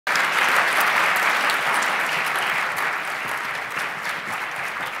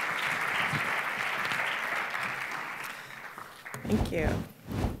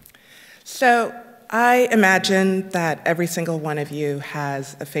So I imagine that every single one of you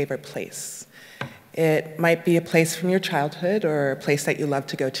has a favorite place. It might be a place from your childhood or a place that you love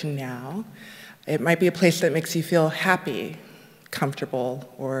to go to now. It might be a place that makes you feel happy,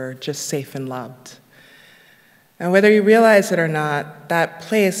 comfortable, or just safe and loved. And whether you realize it or not, that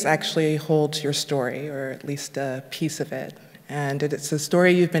place actually holds your story, or at least a piece of it. And it's a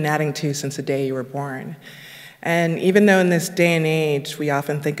story you've been adding to since the day you were born. And even though in this day and age, we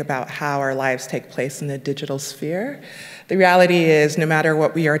often think about how our lives take place in the digital sphere, the reality is no matter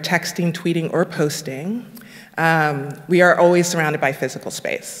what we are texting, tweeting, or posting, we are always surrounded by physical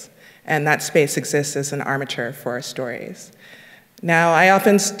space. And that space exists as an armature for our stories. Now, I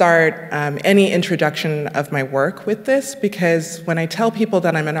often start any introduction of my work with this because when I tell people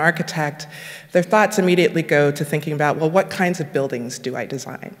that I'm an architect, their thoughts immediately go to thinking about, well, what kinds of buildings do I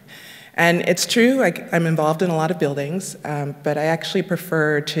design? And it's true, I'm involved in a lot of buildings, but I actually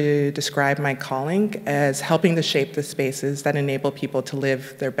prefer to describe my calling as helping to shape the spaces that enable people to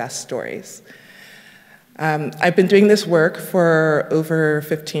live their best stories. I've been doing this work for over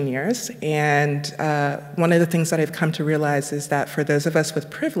 15 years, and one of the things that I've come to realize is that for those of us with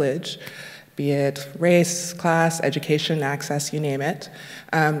privilege, be it race, class, education, access, you name it,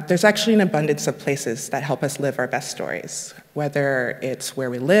 there's actually an abundance of places that help us live our best stories, whether it's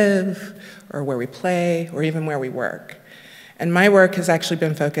where we live, or where we play, or even where we work. And my work has actually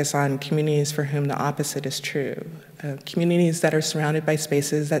been focused on communities for whom the opposite is true, communities that are surrounded by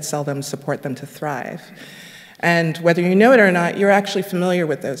spaces that seldom support them to thrive. And whether you know it or not, you're actually familiar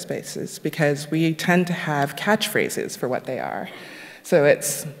with those spaces because we tend to have catchphrases for what they are. So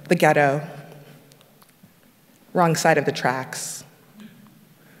it's the ghetto, wrong side of the tracks,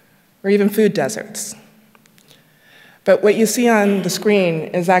 or even food deserts. But what you see on the screen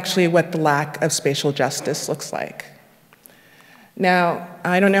is actually what the lack of spatial justice looks like. Now,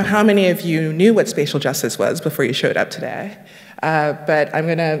 I don't know how many of you knew what spatial justice was before you showed up today, but I'm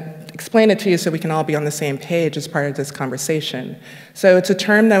going to explain it to you so we can all be on the same page as part of this conversation. So it's a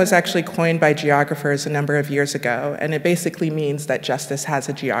term that was actually coined by geographers a number of years ago, and it basically means that justice has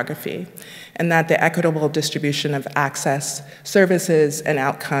a geography, and that the equitable distribution of access, services, and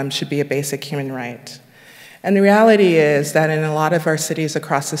outcomes should be a basic human right. And the reality is that in a lot of our cities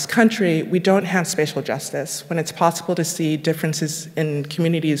across this country, we don't have spatial justice when it's possible to see differences in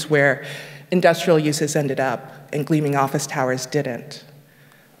communities where industrial uses ended up and gleaming office towers didn't,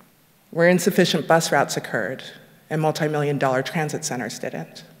 where insufficient bus routes occurred and multi-million-dollar transit centers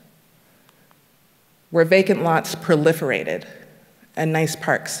didn't, where vacant lots proliferated and nice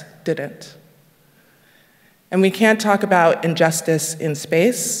parks didn't. And we can't talk about injustice in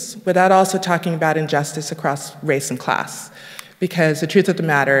space without also talking about injustice across race and class, because the truth of the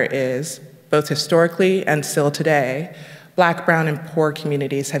matter is, both historically and still today, Black, brown, and poor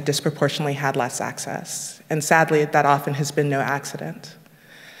communities have disproportionately had less access, and sadly, that often has been no accident.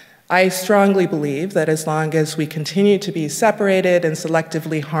 I strongly believe that as long as we continue to be separated and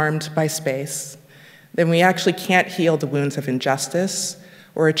selectively harmed by space, then we actually can't heal the wounds of injustice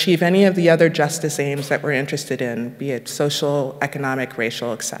or achieve any of the other justice aims that we're interested in, be it social, economic,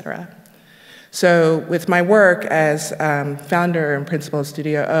 racial, et cetera. So with my work as founder and principal of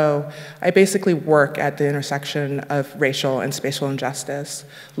Studio O, I basically work at the intersection of racial and spatial injustice,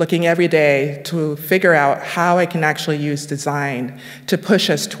 looking every day to figure out how I can actually use design to push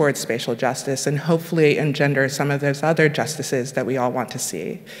us towards spatial justice and hopefully engender some of those other justices that we all want to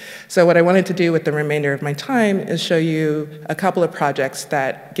see. So what I wanted to do with the remainder of my time is show you a couple of projects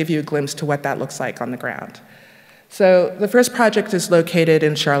that give you a glimpse to what that looks like on the ground. So the first project is located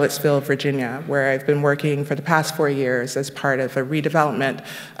in Charlottesville, Virginia, where I've been working for the past 4 years as part of a redevelopment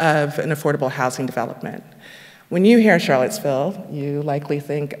of an affordable housing development. When you hear Charlottesville, you likely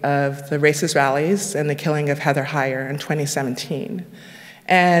think of the racist rallies and the killing of Heather Heyer in 2017.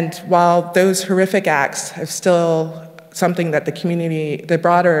 And while those horrific acts are still something that the community, the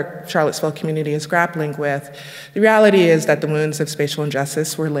broader Charlottesville community is grappling with, the reality is that the wounds of spatial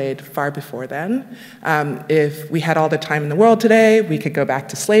injustice were laid far before then. If we had all the time in the world today, we could go back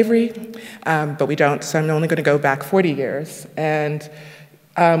to slavery, but we don't, so I'm only going to go back 40 years. And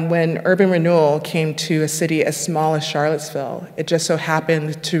when urban renewal came to a city as small as Charlottesville, it just so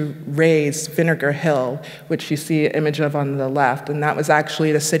happened to raise Vinegar Hill, which you see an image of on the left, and that was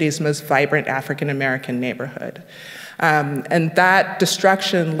actually the city's most vibrant African-American neighborhood. And that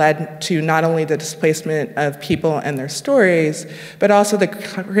destruction led to not only the displacement of people and their stories, but also the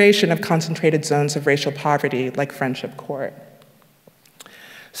creation of concentrated zones of racial poverty like Friendship Court.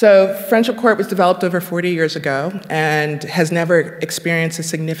 So Friendship Court was developed over 40 years ago and has never experienced a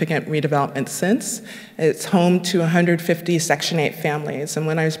significant redevelopment since. It's home to 150 Section 8 families. And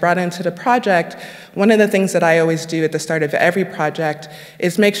when I was brought into the project, one of the things that I always do at the start of every project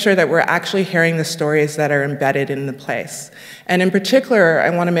is make sure that we're actually hearing the stories that are embedded in the place. And in particular, I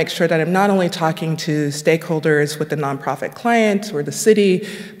want to make sure that I'm not only talking to stakeholders with the nonprofit client or the city,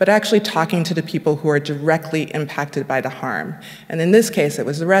 but actually talking to the people who are directly impacted by the harm. And in this case, it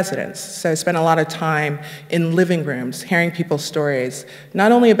was the residents. So I spent a lot of time in living rooms, hearing people's stories,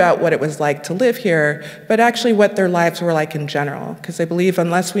 not only about what it was like to live here, but actually what their lives were like in general. Because I believe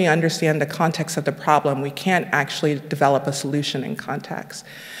unless we understand the context of the problem, we can't actually develop a solution in context.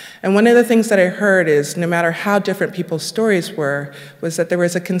 And one of the things that I heard is, no matter how different people's stories were, was that there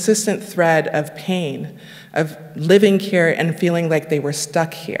was a consistent thread of pain, of living here and feeling like they were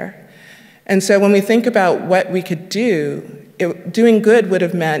stuck here. And so when we think about what we could do, doing good would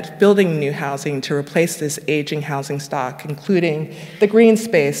have meant building new housing to replace this aging housing stock, including the green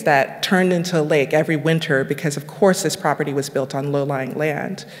space that turned into a lake every winter because, of course, this property was built on low-lying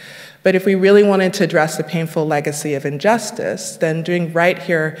land. But if we really wanted to address the painful legacy of injustice, then doing right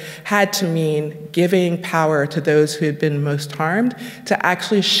here had to mean giving power to those who had been most harmed to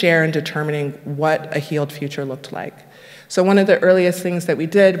actually share in determining what a healed future looked like. So one of the earliest things that we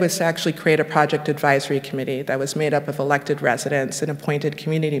did was to actually create a project advisory committee that was made up of elected residents and appointed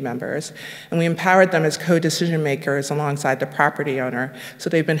community members. And we empowered them as co-decision makers alongside the property owner. So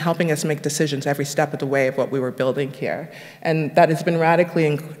they've been helping us make decisions every step of the way of what we were building here. And that has been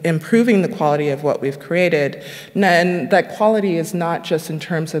radically improving the quality of what we've created. And that quality is not just in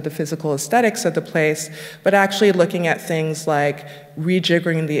terms of the physical aesthetics of the place, but actually looking at things like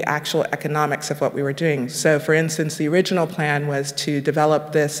rejiggering the actual economics of what we were doing. So for instance, the original plan was to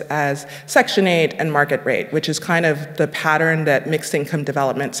develop this as Section 8 and market rate, which is kind of the pattern that mixed income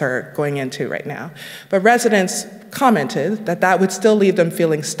developments are going into right now. But residents commented that that would still leave them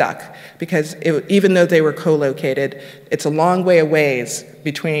feeling stuck because even though they were co-located, it's a long way away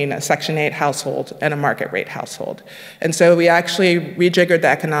between a Section 8 household and a market rate household. And so we actually rejiggered the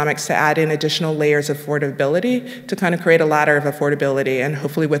economics to add in additional layers of affordability to kind of create a ladder of affordability, and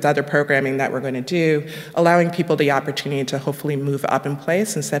hopefully with other programming that we're going to do, allowing people the opportunity to hopefully move up in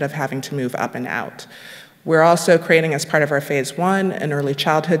place instead of having to move up and out. We're also creating, as part of our phase 1, an early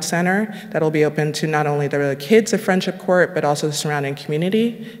childhood center that'll be open to not only the kids of Friendship Court, but also the surrounding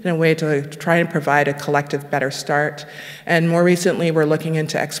community in a way to try and provide a collective better start. And more recently, we're looking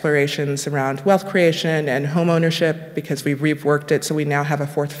into explorations around wealth creation and home ownership because we've reworked it so we now have a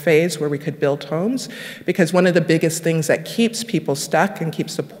 4th phase where we could build homes. Because one of the biggest things that keeps people stuck and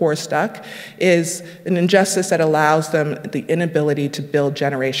keeps the poor stuck is an injustice that allows them the inability to build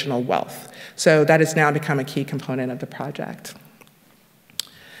generational wealth. So that has now become a key component of the project.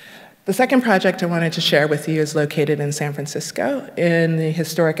 The second project I wanted to share with you is located in San Francisco in the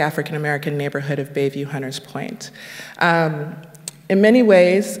historic African-American neighborhood of Bayview Hunters Point. In many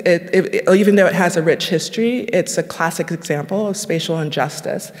ways, even though it has a rich history, it's a classic example of spatial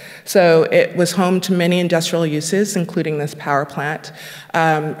injustice. So it was home to many industrial uses, including this power plant.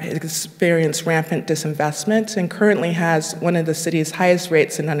 It experienced rampant disinvestment and currently has one of the city's highest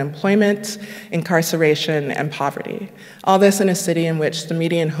rates in unemployment, incarceration, and poverty. All this in a city in which the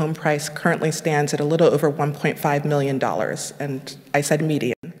median home price currently stands at a little over $1.5 million, and I said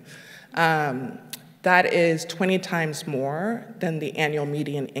median. That is 20 times more than the annual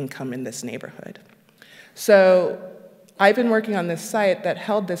median income in this neighborhood. So I've been working on this site that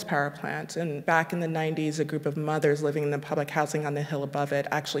held this power plant, and back in the 90s, a group of mothers living in the public housing on the hill above it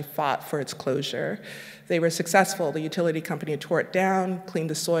actually fought for its closure. They were successful. The utility company tore it down, cleaned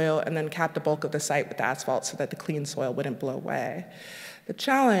the soil, and then capped the bulk of the site with asphalt so that the clean soil wouldn't blow away. The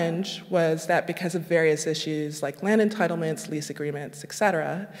challenge was that because of various issues like land entitlements, lease agreements, et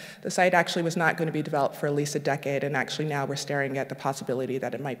cetera, the site actually was not going to be developed for at least a decade, and actually now we're staring at the possibility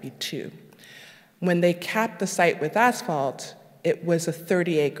that it might be 2. When they capped the site with asphalt, it was a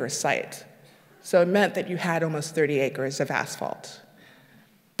 30-acre site. So it meant that you had almost 30 acres of asphalt.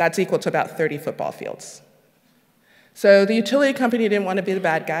 That's equal to about 30 football fields. So the utility company didn't want to be the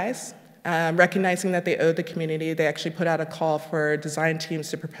bad guys. Recognizing that they owed the community, they actually put out a call for design teams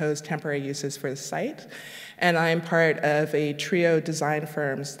to propose temporary uses for the site. And I am part of a trio of design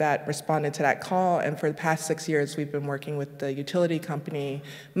firms that responded to that call, and for the past 6 years, we've been working with the utility company,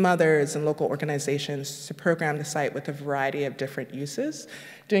 mothers, and local organizations to program the site with a variety of different uses,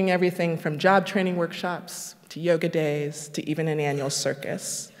 doing everything from job training workshops, to yoga days, to even an annual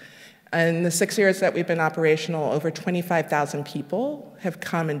circus. In the 6 years that we've been operational, over 25,000 people have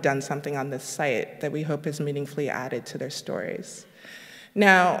come and done something on this site that we hope is meaningfully added to their stories.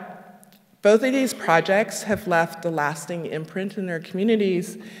 Now, both of these projects have left a lasting imprint in their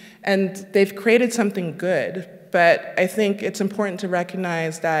communities, and they've created something good. But I think it's important to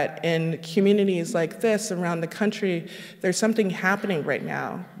recognize that in communities like this around the country, there's something happening right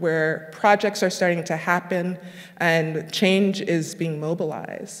now where projects are starting to happen and change is being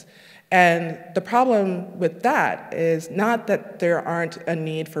mobilized. And the problem with that is not that there aren't a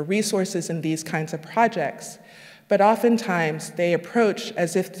need for resources in these kinds of projects, but oftentimes they approach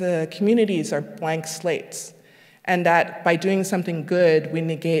as if the communities are blank slates, and that by doing something good, we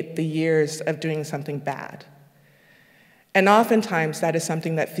negate the years of doing something bad. And oftentimes that is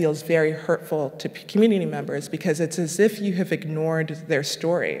something that feels very hurtful to community members because it's as if you have ignored their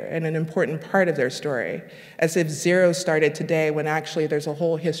story and an important part of their story, as if zero started today when actually there's a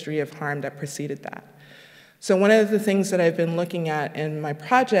whole history of harm that preceded that. So one of the things that I've been looking at in my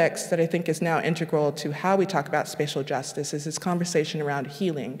projects that I think is now integral to how we talk about spatial justice is this conversation around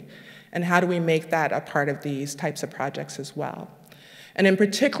healing, and how do we make that a part of these types of projects as well. And in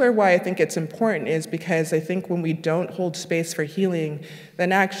particular, why I think it's important is because I think when we don't hold space for healing,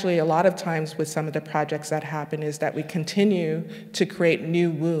 then actually a lot of times with some of the projects that happen is that we continue to create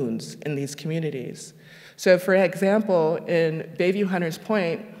new wounds in these communities. So for example, in Bayview Hunters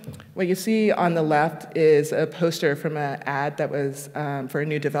Point, what you see on the left is a poster from an ad that was for a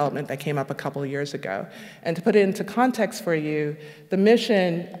new development that came up a couple of years ago. And to put it into context for you, the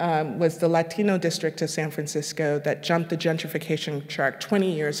mission was the Latino district of San Francisco that jumped the gentrification shark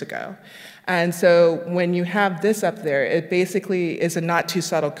 20 years ago. And so when you have this up there, it basically is a not too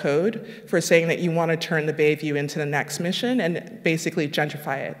subtle code for saying that you want to turn the Bayview into the next mission and basically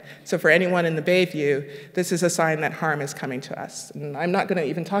gentrify it. So for anyone in the Bayview, this is a sign that harm is coming to us. And I'm not going to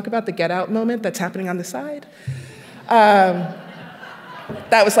even talk about the get out moment that's happening on the side. That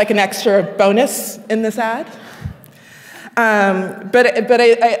was like an extra bonus in this ad. But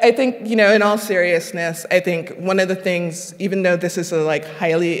I think, you know, in all seriousness, I think one of the things, even though this is a like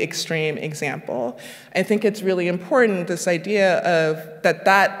highly extreme example, I think it's really important, this idea of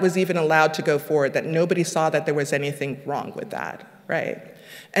that was even allowed to go forward, that nobody saw that there was anything wrong with that, right?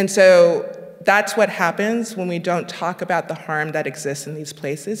 And so that's what happens when we don't talk about the harm that exists in these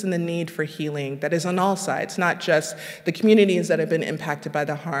places and the need for healing that is on all sides, not just the communities that have been impacted by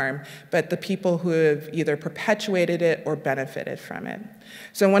the harm, but the people who have either perpetuated it or benefited from it.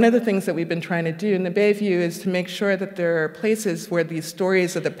 So one of the things that we've been trying to do in the Bayview is to make sure that there are places where these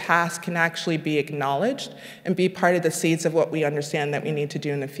stories of the past can actually be acknowledged and be part of the seeds of what we understand that we need to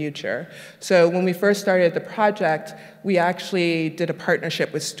do in the future. So when we first started the project, we actually did a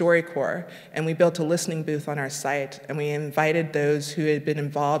partnership with StoryCorps, and we built a listening booth on our site, and we invited those who had been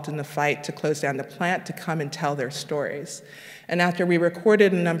involved in the fight to close down the plant to come and tell their stories. And after we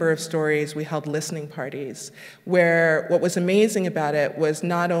recorded a number of stories, we held listening parties, where what was amazing about it was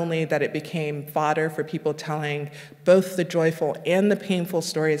not only that it became fodder for people telling both the joyful and the painful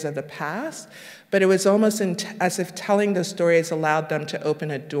stories of the past, but it was almost as if telling those stories allowed them to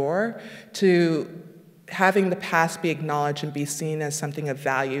open a door to having the past be acknowledged and be seen as something of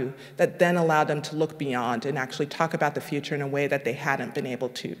value that then allowed them to look beyond and actually talk about the future in a way that they hadn't been able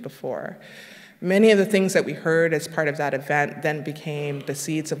to before. Many of the things that we heard as part of that event then became the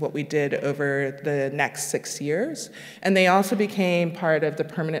seeds of what we did over the next 6 years. And they also became part of the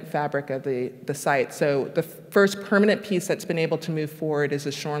permanent fabric of the site. So the first permanent piece that's been able to move forward is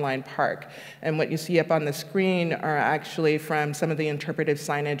the Shoreline Park. And what you see up on the screen are actually from some of the interpretive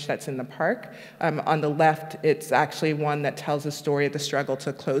signage that's in the park. On the left, it's actually one that tells the story of the struggle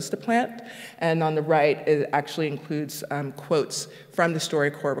to close the plant. And on the right, it actually includes quotes from the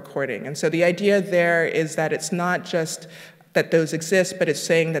StoryCorps recording. And so the idea there is that it's not just that those exist, but it's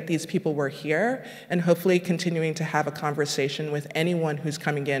saying that these people were here, and hopefully continuing to have a conversation with anyone who's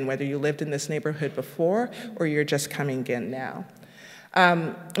coming in, whether you lived in this neighborhood before or you're just coming in now.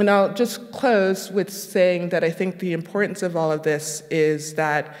 And I'll just close with saying that I think the importance of all of this is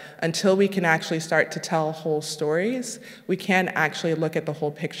that until we can actually start to tell whole stories, we can't actually look at the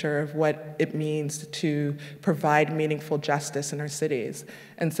whole picture of what it means to provide meaningful justice in our cities.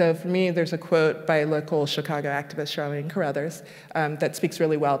 And so for me, there's a quote by local Chicago activist Charlene Carruthers that speaks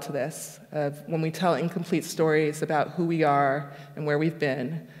really well to this. When we tell incomplete stories about who we are and where we've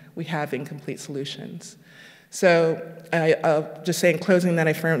been, we have incomplete solutions. So I'll just say in closing that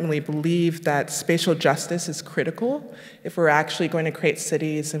I firmly believe that spatial justice is critical if we're actually going to create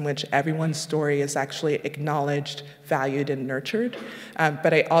cities in which everyone's story is actually acknowledged, valued, and nurtured.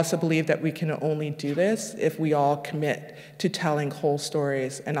 But I also believe that we can only do this if we all commit to telling whole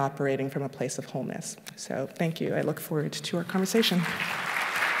stories and operating from a place of wholeness. So thank you. I look forward to our conversation.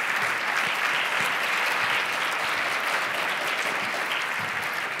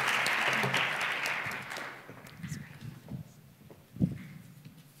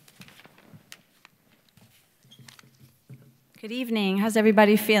 Good evening. How's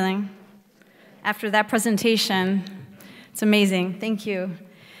everybody feeling after that presentation? It's amazing. Thank you.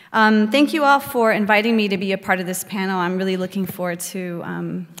 Thank you all for inviting me to be a part of this panel. I'm really looking forward to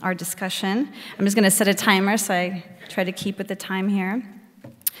our discussion. I'm just going to set a timer so I try to keep with the time here.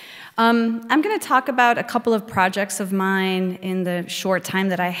 I'm going to talk about a couple of projects of mine in the short time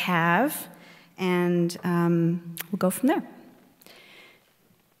that I have, and we'll go from there.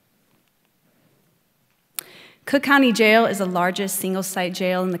 Cook County Jail is the largest single-site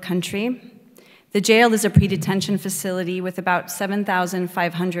jail in the country. The jail is a pre-detention facility with about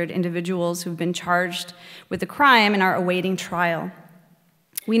 7,500 individuals who've been charged with a crime and are awaiting trial.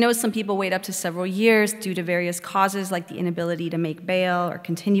 We know some people wait up to several years due to various causes like the inability to make bail or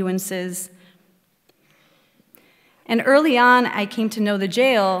continuances. And early on, I came to know the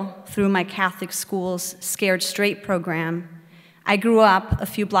jail through my Catholic school's Scared Straight program. I grew up a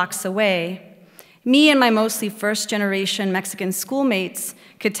few blocks away. Me and my mostly first-generation Mexican schoolmates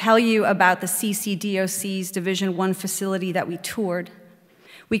could tell you about the CCDOC's Division I facility that we toured.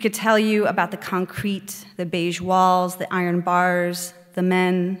 We could tell you about the concrete, the beige walls, the iron bars, the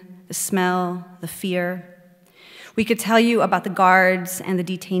men, the smell, the fear. We could tell you about the guards and the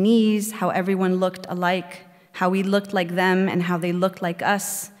detainees, how everyone looked alike, how we looked like them and how they looked like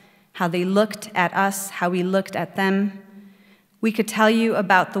us, how they looked at us, how we looked at them. We could tell you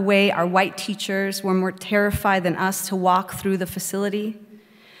about the way our white teachers were more terrified than us to walk through the facility.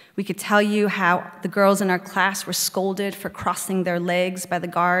 We could tell you how the girls in our class were scolded for crossing their legs by the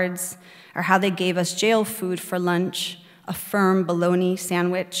guards, or how they gave us jail food for lunch, a firm bologna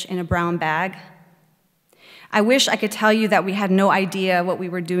sandwich in a brown bag. I wish I could tell you that we had no idea what we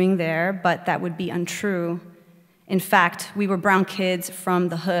were doing there, but that would be untrue. In fact, we were brown kids from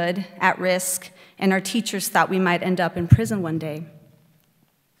the hood, at risk, and our teachers thought we might end up in prison one day.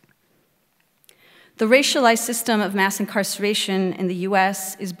 The racialized system of mass incarceration in the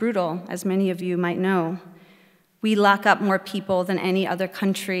US is brutal, as many of you might know. We lock up more people than any other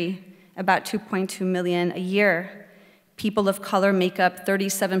country, about 2.2 million a year. People of color make up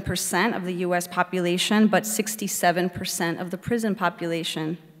 37% of the US population, but 67% of the prison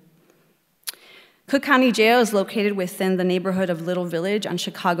population. Cook County Jail is located within the neighborhood of Little Village on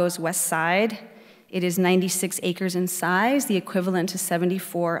Chicago's west side. It is 96 acres in size, the equivalent to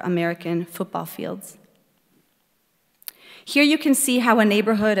 74 American football fields. Here you can see how a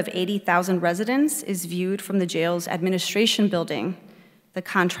neighborhood of 80,000 residents is viewed from the jail's administration building. The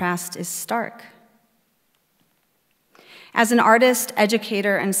contrast is stark. As an artist,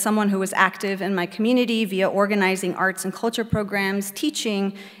 educator, and someone who was active in my community via organizing arts and culture programs,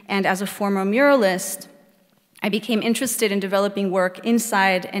 teaching, and as a former muralist, I became interested in developing work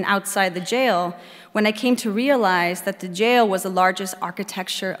inside and outside the jail when I came to realize that the jail was the largest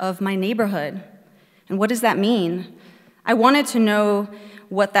architecture of my neighborhood. And what does that mean? I wanted to know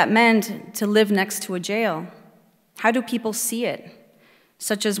what that meant to live next to a jail. How do people see it?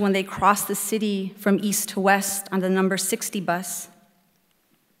 Such as when they cross the city from east to west on the number 60 bus.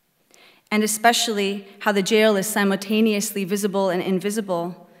 And especially how the jail is simultaneously visible and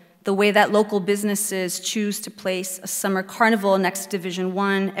invisible, the way that local businesses choose to place a summer carnival next to Division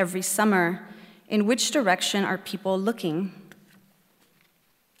I every summer. In which direction are people looking?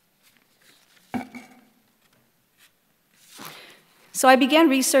 So I began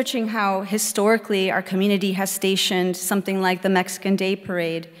researching how historically our community has stationed something like the Mexican Day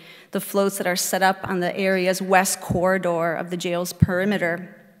Parade, the floats that are set up on the area's west corridor of the jail's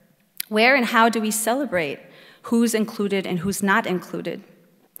perimeter. Where and how do we celebrate? Who's included and who's not included?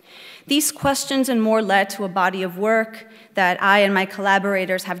 These questions and more led to a body of work that I and my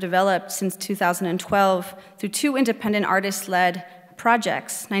collaborators have developed since 2012 through two independent artist-led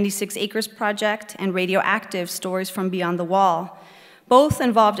projects, 96 Acres Project and Radioactive Stories from Beyond the Wall. Both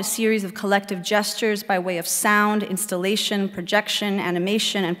involved a series of collective gestures by way of sound, installation, projection,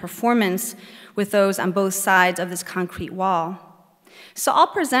 animation, and performance with those on both sides of this concrete wall. So I'll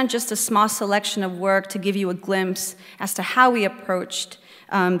present just a small selection of work to give you a glimpse as to how we approached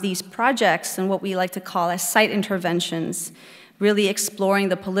these projects and what we like to call as site interventions, really exploring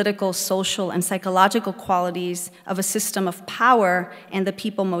the political, social, and psychological qualities of a system of power and the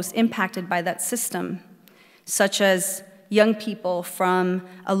people most impacted by that system, such as young people from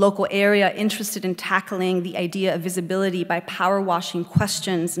a local area interested in tackling the idea of visibility by power washing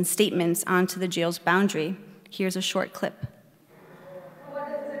questions and statements onto the jail's boundary. Here's a short clip. What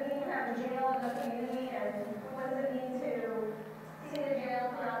does it mean to have a jail in the community, and what does it mean to see the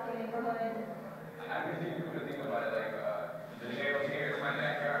jail throughout the neighborhood? I can see people to think about it like the jail's here, it's my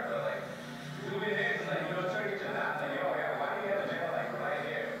backyard, but like zoom in here, it's like, check it out, like, yeah, why do you have a jail like right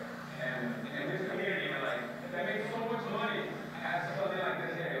here? And in this community, and like, that makes so much money.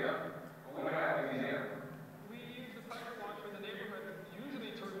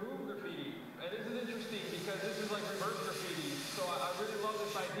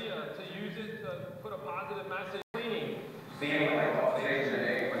 to put a positive message. Seeing like all today's your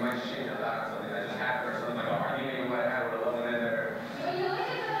day, we might change a lot or something that just happened or something like an argument you might have with a woman in there. When you look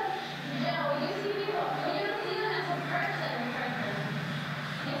at the jail, when you see people, when you don't see them as a person in prison,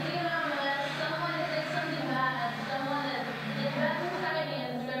 you see them as someone that did something bad, someone that did bad to society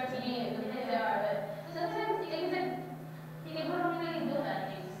and deserves to be the place they are. But sometimes people don't really do that.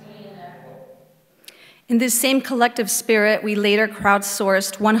 They just be in there. In this same collective spirit, we later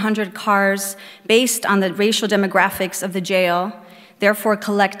crowdsourced 100 cars based on the racial demographics of the jail, therefore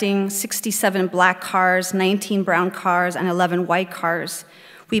collecting 67 black cars, 19 brown cars, and 11 white cars.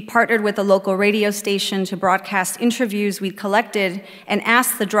 We partnered with a local radio station to broadcast interviews we'd collected and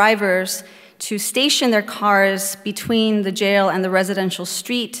asked the drivers to station their cars between the jail and the residential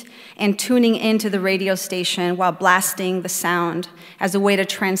street and tuning into the radio station while blasting the sound as a way to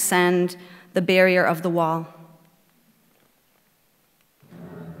transcend the barrier of the wall.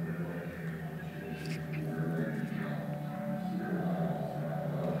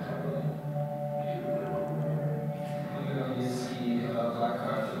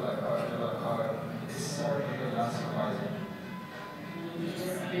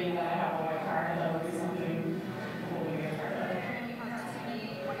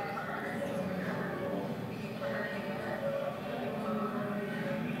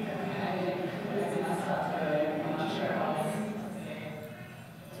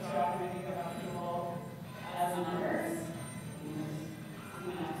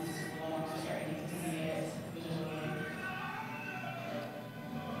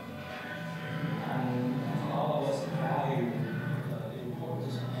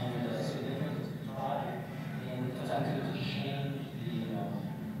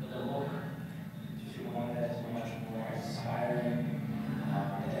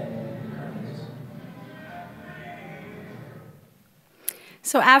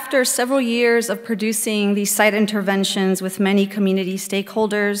 So after several years of producing these site interventions with many community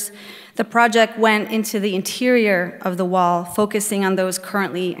stakeholders, the project went into the interior of the wall, focusing on those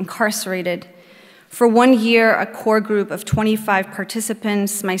currently incarcerated. For 1 year, a core group of 25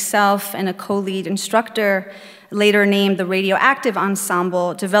 participants, myself and a co-lead instructor, later named the Radioactive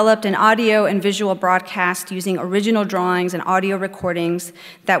Ensemble, developed an audio and visual broadcast using original drawings and audio recordings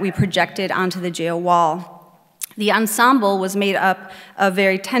that we projected onto the jail wall. The ensemble was made up of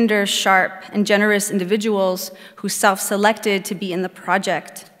very tender, sharp, and generous individuals who self-selected to be in the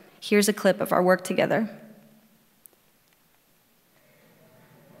project. Here's a clip of our work together.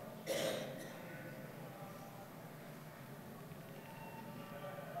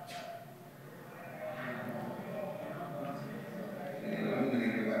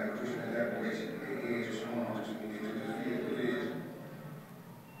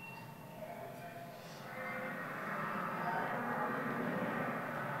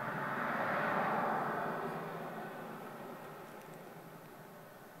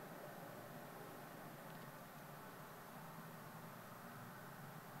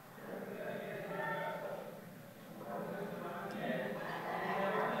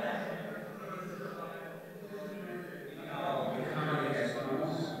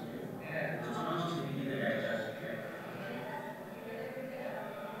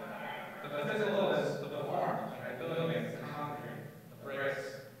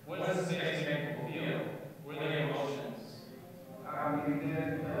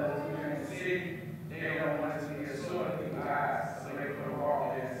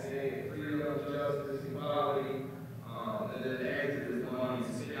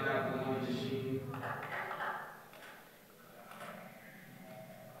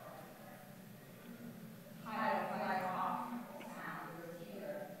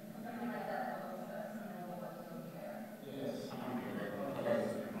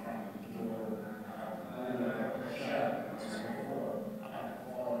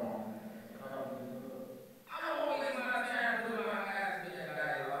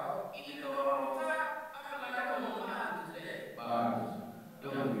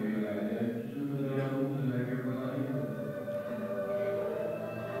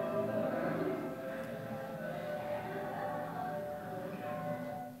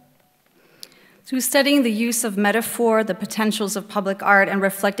 Through studying the use of metaphor, the potentials of public art, and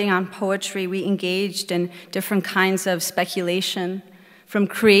reflecting on poetry, we engaged in different kinds of speculation, from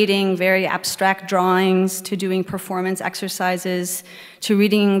creating very abstract drawings to doing performance exercises, to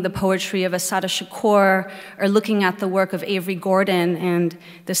reading the poetry of Assata Shakur, or looking at the work of Avery Gordon and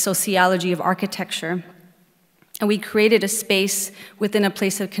the sociology of architecture. And we created a space within a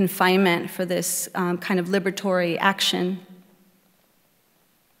place of confinement for this kind of liberatory action.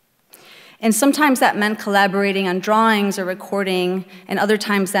 And sometimes that meant collaborating on drawings or recording, and other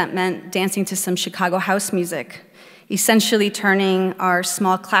times that meant dancing to some Chicago house music, essentially turning our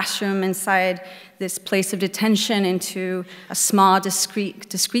small classroom inside this place of detention into a small,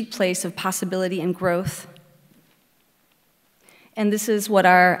 discrete place of possibility and growth. And this is what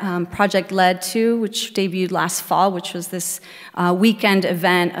our project led to, which debuted last fall, which was this weekend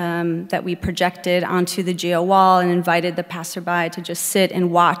event that we projected onto the jail wall and invited the passerby to just sit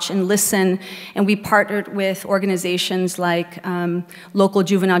and watch and listen. And we partnered with organizations like local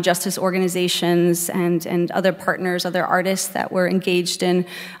juvenile justice organizations and other partners, other artists that were engaged in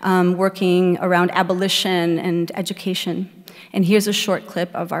working around abolition and education. And here's a short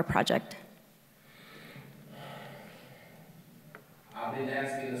clip of our project. I've been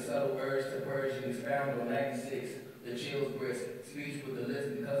asking the subtle urge to purge and expound on 96, the chill's brisk, speech with the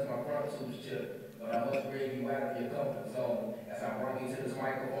list because my front tooth's chipped. But I must bring you out of your comfort zone as I brought you to this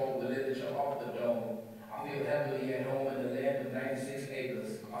microphone with literature off the dome. I feel heavily at home in the land of 96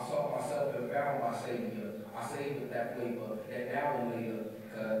 acres. I saw myself and found my savior. I saved with that flavor, that now and later,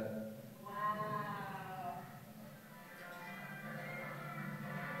 cause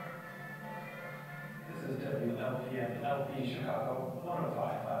This is WLP Chicago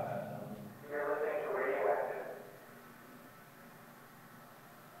 105.5 FM. You're listening to Radioactive.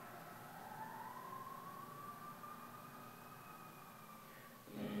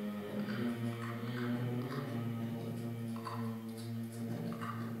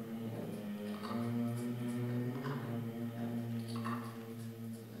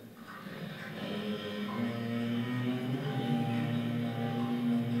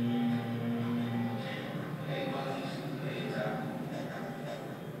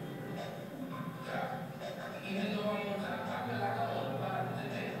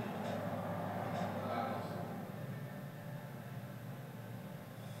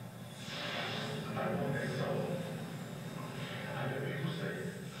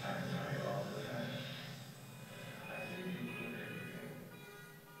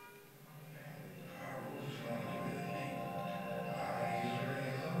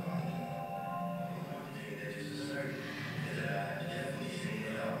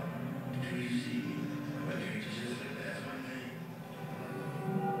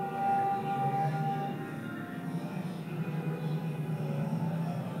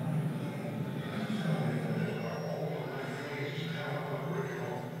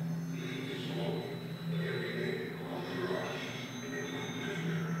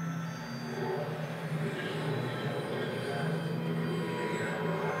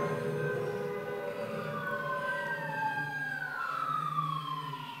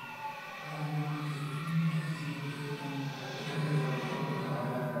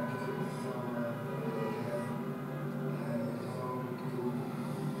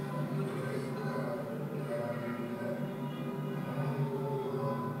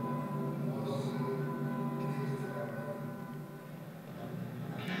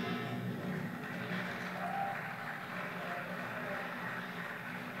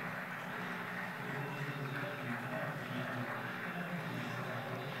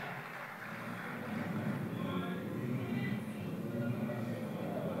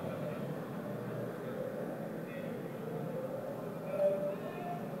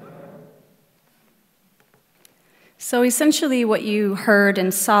 So essentially what you heard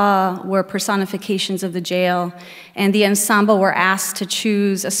and saw were personifications of the jail, and the ensemble were asked to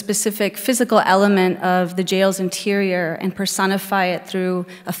choose a specific physical element of the jail's interior and personify it through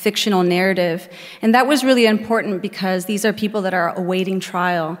a fictional narrative. And that was really important because these are people that are awaiting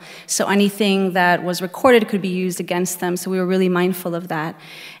trial, so anything that was recorded could be used against them, so we were really mindful of that.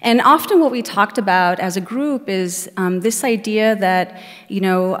 And often what we talked about as a group is this idea that,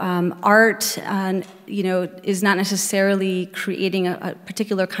 art is not necessarily creating a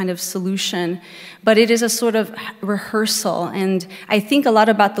particular kind of solution, but it is a sort of rehearsal. And I think a lot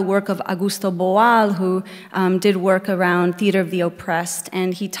about the work of Augusto Boal, who did work around theater of the oppressed,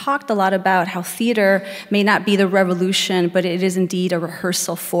 and he talked a lot about how theater may not be the revolution, but it is indeed a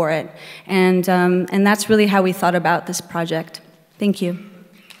rehearsal for it. And that's really how we thought about this project. Thank you.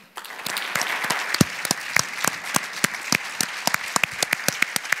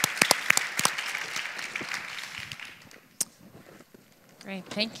 Great,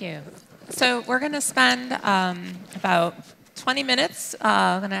 thank you. So we're going to spend about 20 minutes.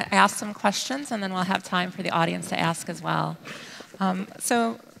 I'm going to ask some questions, and then we'll have time for the audience to ask as well.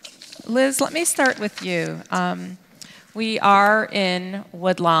 So Liz, let me start with you. We are in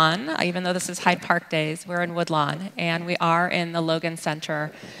Woodlawn, even though this is Hyde Park Days, we're in Woodlawn, and we are in the Logan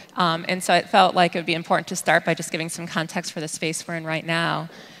Center. And so it felt like it would be important to start by just giving some context for the space we're in right now,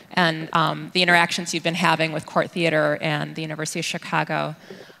 and the interactions you've been having with Court Theater and the University of Chicago.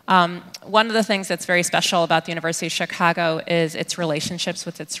 One of the things that's very special about the University of Chicago is its relationships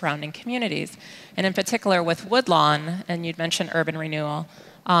with its surrounding communities. And in particular with Woodlawn, and you'd mentioned urban renewal,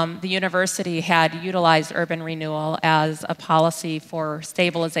 the university had utilized urban renewal as a policy for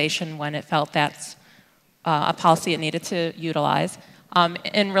stabilization when it felt that's a policy it needed to utilize.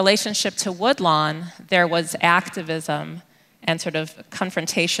 In relationship to Woodlawn, there was activism and sort of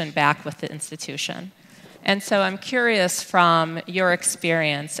confrontation back with the institution. And so I'm curious from your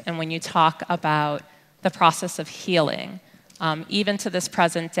experience and when you talk about the process of healing, even to this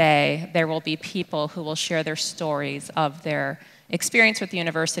present day, there will be people who will share their stories of their experience with the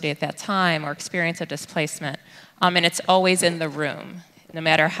university at that time or experience of displacement, and it's always in the room. No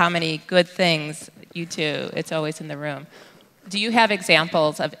matter how many good things you do, it's always in the room. Do you have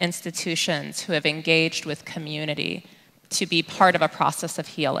examples of institutions who have engaged with community to be part of a process of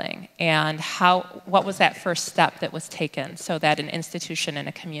healing? And what was that first step that was taken so that an institution and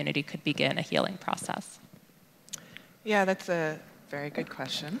a community could begin a healing process? Yeah, that's a very good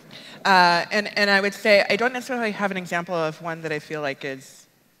question. And I would say I don't necessarily have an example of one that I feel like is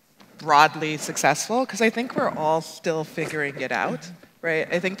broadly successful, because I think we're all still figuring it out, right?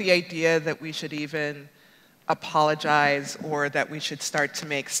 I think the idea that we should even apologize or that we should start to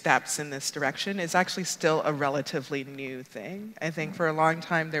make steps in this direction is actually still a relatively new thing. I think for a long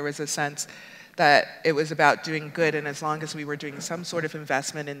time there was a sense that it was about doing good, and as long as we were doing some sort of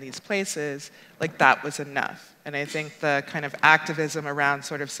investment in these places, like that was enough. And I think the kind of activism around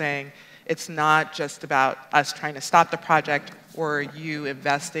sort of saying it's not just about us trying to stop the project or you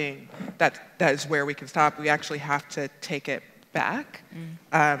investing, that is where we can stop. We actually have to take it back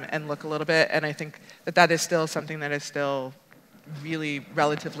and look a little bit. And I think that is still something that is still really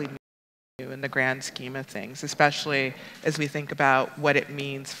relatively new in the grand scheme of things, especially as we think about what it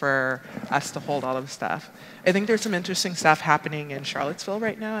means for us to hold all of the stuff. I think there's some interesting stuff happening in Charlottesville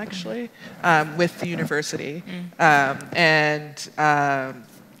right now, actually, with the university.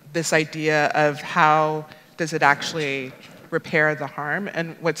 This idea of how does it actually repair the harm.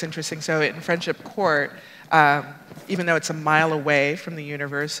 And what's interesting, so in Friendship Court, even though it's a mile away from the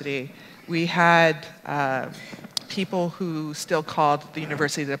university, we had people who still called the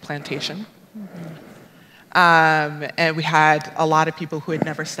university the plantation. And we had a lot of people who had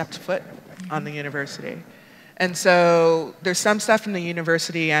never stepped foot on the university. And so there's some stuff in the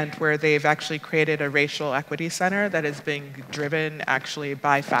university end where they've actually created a racial equity center that is being driven actually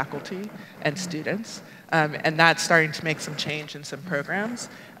by faculty and students. And that's starting to make some change in some programs.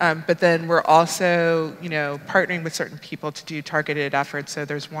 But then we're also, partnering with certain people to do targeted efforts. So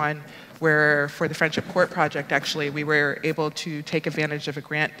there's one where for the Friendship Court project, actually, we were able to take advantage of a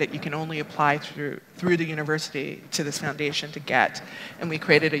grant that you can only apply through the university to this foundation to get. And we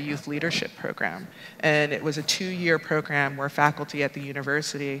created a youth leadership program. And it was a 2-year program where faculty at the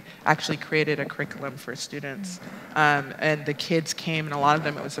university actually created a curriculum for students. And the kids came, and a lot of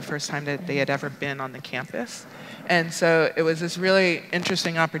them, it was the first time that they had ever been on the campus. And so it was this really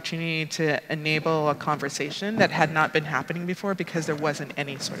interesting opportunity to enable a conversation that had not been happening before because there wasn't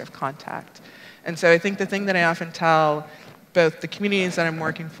any sort of contact. And so I think the thing that I often tell both the communities that I'm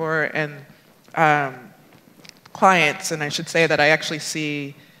working for and clients, and I should say that I actually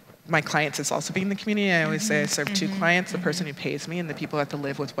see my clients as also being the community. I always say I serve 2 clients, the person who pays me and the people that have to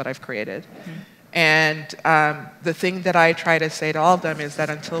live with what I've created. And the thing that I try to say to all of them is that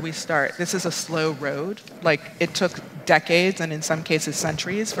until we start, this is a slow road. Like, it took decades and in some cases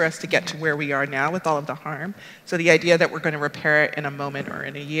centuries for us to get to where we are now with all of the harm. So the idea that we're going to repair it in a moment or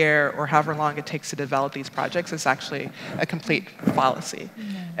in a year or however long it takes to develop these projects is actually a complete fallacy.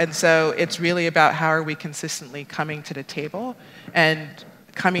 And so it's really about how are we consistently coming to the table and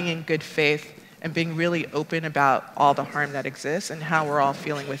coming in good faith and being really open about all the harm that exists and how we're all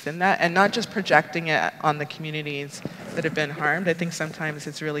feeling within that, and not just projecting it on the communities that have been harmed. I think sometimes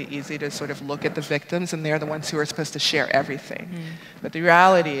it's really easy to sort of look at the victims and they're the ones who are supposed to share everything. But the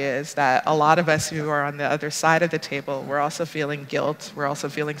reality is that a lot of us who are on the other side of the table, we're also feeling guilt, we're also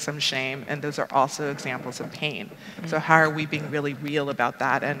feeling some shame, and those are also examples of pain. So how are we being really real about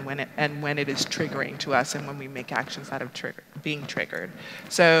that and when it is triggering to us and when we make actions out of being triggered.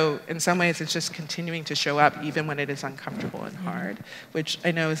 So in some ways it's just continuing to show up even when it is uncomfortable and hard, which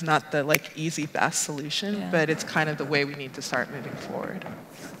I know is not the easy best solution, but it's kind of the way we need to start moving forward.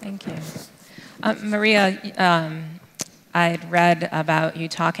 Thank you. Maria, I'd read about you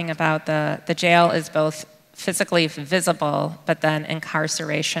talking about the jail is both physically visible, but then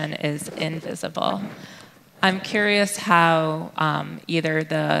incarceration is invisible. I'm curious how either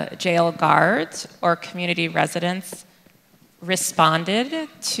the jail guards or community residents responded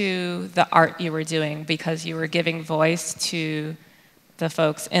to the art you were doing, because you were giving voice to the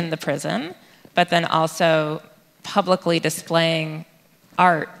folks in the prison, but then also publicly displaying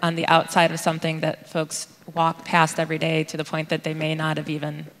art on the outside of something that folks walk past every day, to the point that they may not have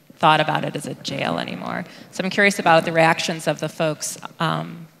even thought about it as a jail anymore. So I'm curious about the reactions of the folks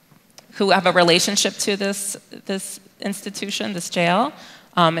who have a relationship to this institution, this jail,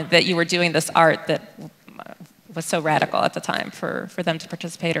 that you were doing this art that was so radical at the time for them to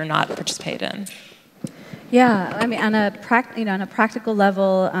participate or not participate in. Yeah, I mean, on a practical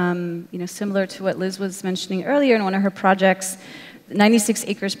level, similar to what Liz was mentioning earlier in one of her projects, the 96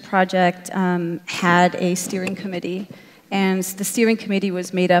 Acres Project had a steering committee, and the steering committee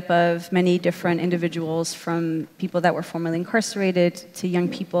was made up of many different individuals, from people that were formerly incarcerated to young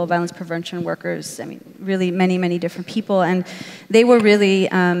people, violence prevention workers, I mean, really many, many different people, and they were really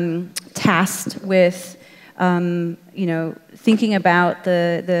tasked with thinking about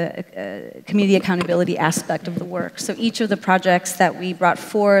the community accountability aspect of the work. So each of the projects that we brought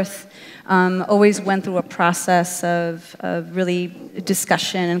forth always went through a process of really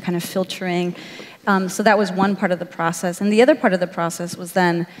discussion and kind of filtering. So that was one part of the process. And the other part of the process was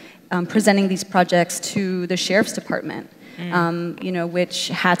then presenting these projects to the sheriff's department, which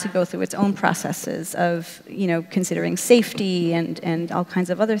had to go through its own processes of, considering safety and all kinds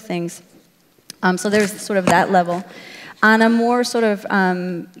of other things. So there's sort of that level. On a more sort of,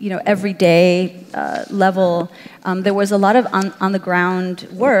 everyday level, there was a lot of on-the-ground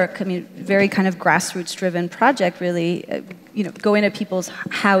work. I mean, very kind of grassroots-driven project, really. Going to people's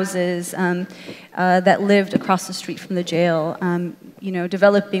houses that lived across the street from the jail.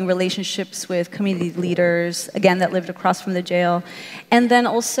 Developing relationships with community leaders, again, that lived across from the jail. And then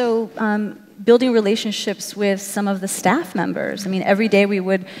also building relationships with some of the staff members. I mean, every day we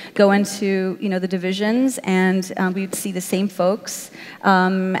would go into, the divisions, and we'd see the same folks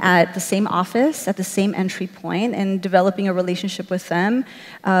at the same office, at the same entry point, and developing a relationship with them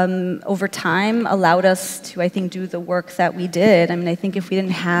over time allowed us to, I think, do the work that we did. I mean, I think if we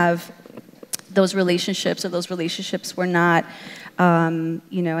didn't have those relationships, or those relationships were not,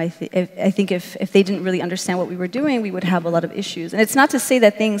 I think if they didn't really understand what we were doing, we would have a lot of issues. And it's not to say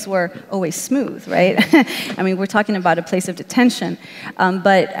that things were always smooth, right? I mean, we're talking about a place of detention.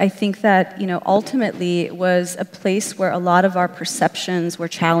 But I think that, ultimately it was a place where a lot of our perceptions were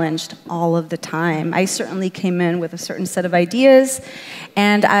challenged all of the time. I certainly came in with a certain set of ideas,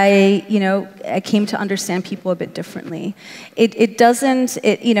 and I came to understand people a bit differently. I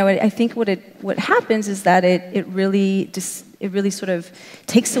think what happens is that it really sort of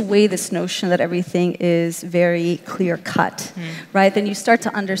takes away this notion that everything is very clear-cut, right? Then you start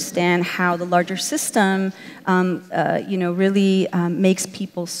to understand how the larger system, really makes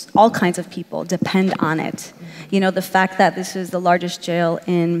people, all kinds of people, depend on it. The fact that this is the largest jail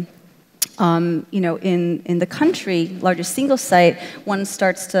in the country, largest single site, one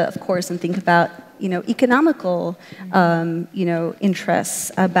starts to, of course, and think about economical,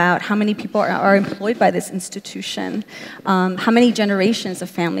 interests, about how many people are employed by this institution, how many generations of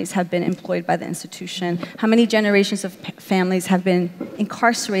families have been employed by the institution, how many generations of families have been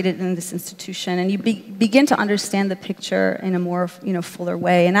incarcerated in this institution, and you begin to understand the picture in a more, fuller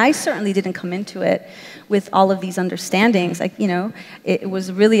way. And I certainly didn't come into it with all of these understandings. It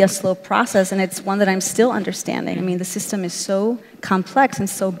was really a slow process, and it's one that I'm still understanding. I mean, the system is so complex and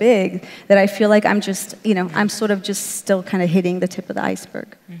so big that I feel like I'm just, I'm sort of just still kind of hitting the tip of the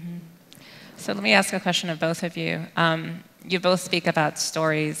iceberg. Mm-hmm. So let me ask a question of both of you. You both speak about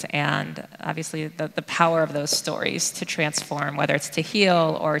stories and obviously the power of those stories to transform, whether it's to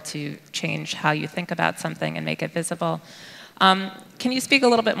heal or to change how you think about something and make it visible. Can you speak a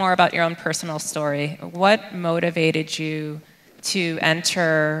little bit more about your own personal story? What motivated you to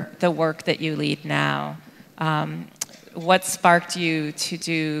enter the work that you lead now? What sparked you to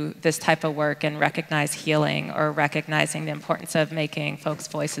do this type of work and recognize healing, or recognizing the importance of making folks'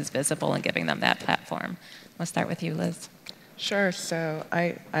 voices visible and giving them that platform? Let's start with you, Liz. Sure. So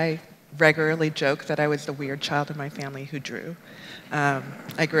I regularly joke that I was the weird child in my family who drew.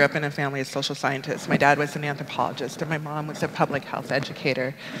 I grew up in a family of social scientists. My dad was an anthropologist, and my mom was a public health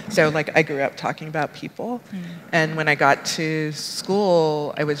educator. So, I grew up talking about people. And when I got to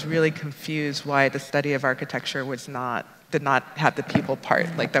school, I was really confused why the study of architecture did not have the people part.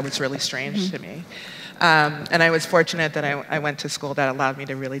 That was really strange to me. And I was fortunate that I went to school that allowed me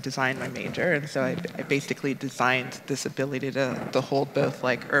to really design my major. And so I basically designed this ability to hold both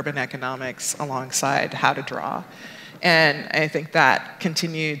like urban economics alongside how to draw. And I think that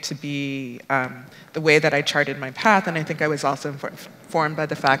continued to be the way that I charted my path. And I think I was also informed by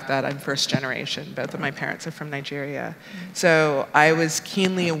the fact that I'm first generation. Both of my parents are from Nigeria. So I was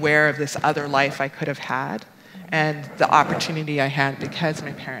keenly aware of this other life I could have had and the opportunity I had because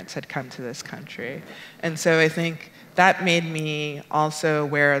my parents had come to this country. And so I think that made me also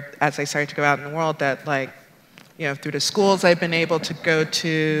aware, as I started to go out in the world, that like, you know, through the schools I've been able to go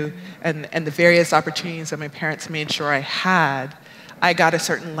to and the various opportunities that my parents made sure I had, I got a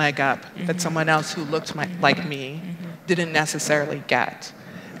certain leg up that someone else who looked like me didn't necessarily get.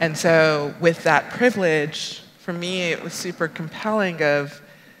 And so with that privilege, for me, it was super compelling of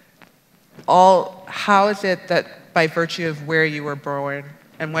how is it that by virtue of where you were born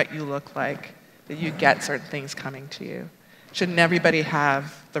and what you look like, that you get certain things coming to you? Shouldn't everybody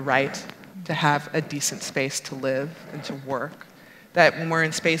have the right to have a decent space to live and to work? That when we're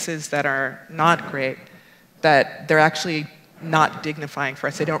in spaces that are not great, that they're actually not dignifying for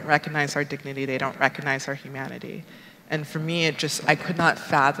us. They don't recognize our dignity. They don't recognize our humanity. And for me, I could not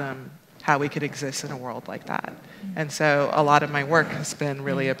fathom how we could exist in a world like that. And so a lot of my work has been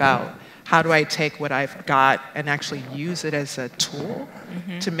really about how do I take what I've got and actually use it as a tool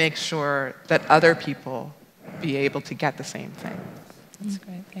to make sure that other people be able to get the same thing. That's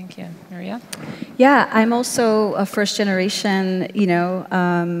great. Thank you. Maria? Yeah, I'm also a first generation,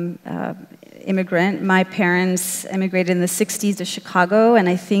 immigrant. My parents immigrated in the 60s to Chicago, and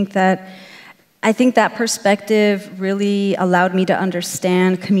I think that perspective really allowed me to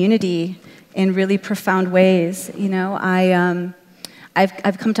understand community in really profound ways. You know,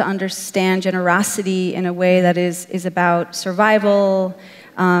 I've come to understand generosity in a way that is about survival.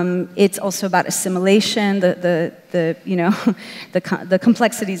 It's also about assimilation, the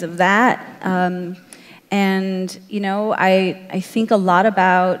complexities of that. And I think a lot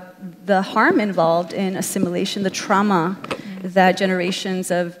about the harm involved in assimilation, the trauma that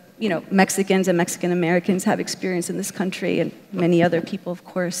generations of Mexicans and Mexican Americans have experienced in this country, and many other people, of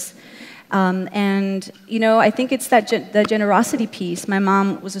course. I think it's that generosity piece. My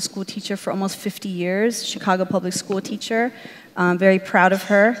mom was a school teacher for almost 50 years, Chicago public school teacher. Very proud of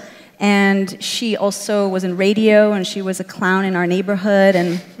her. And she also was in radio, and she was a clown in our neighborhood.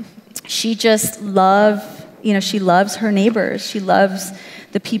 And she just she loves her neighbors. She loves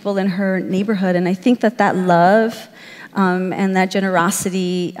the people in her neighborhood. And I think that love and that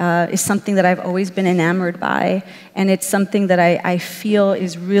generosity is something that I've always been enamored by. And it's something that I feel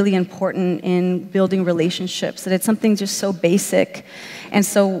is really important in building relationships, that it's something just so basic. And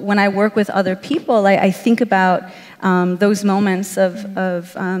so when I work with other people, I think about those moments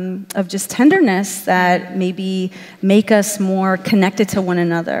of just tenderness that maybe make us more connected to one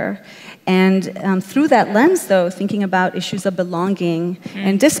another. And through that lens, though, thinking about issues of belonging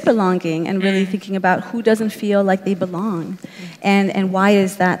and disbelonging, and really thinking about who doesn't feel like they belong, and why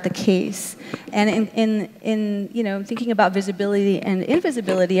is that the case? And in thinking about visibility and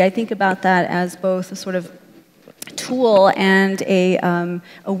invisibility, I think about that as both a sort of tool and a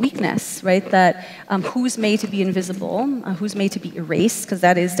weakness, right? That who's made to be invisible, who's made to be erased, because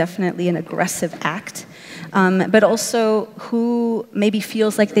that is definitely an aggressive act, but also who maybe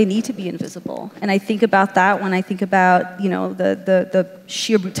feels like they need to be invisible. And I think about that when I think about the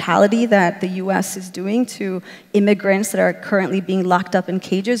sheer brutality that the U.S. is doing to immigrants that are currently being locked up in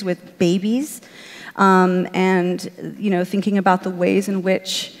cages with babies, and thinking about the ways in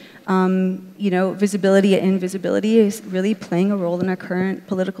which visibility and invisibility is really playing a role in our current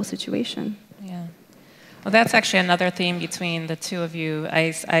political situation. Yeah. Well, that's actually another theme between the two of you.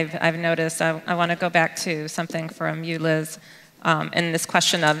 I've noticed, I want to go back to something from you, Liz, in this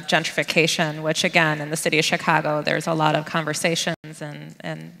question of gentrification, which again, in the city of Chicago, there's a lot of conversations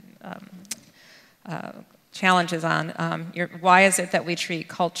and challenges on why is it that we treat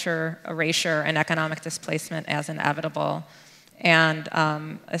culture, erasure, and economic displacement as inevitable? And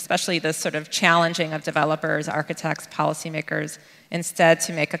especially this sort of challenging of developers, architects, policymakers, instead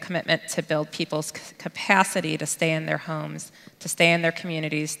to make a commitment to build people's capacity to stay in their homes, to stay in their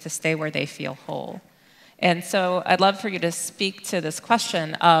communities, to stay where they feel whole. And so I'd love for you to speak to this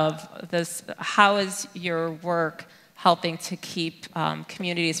question of this: how is your work helping to keep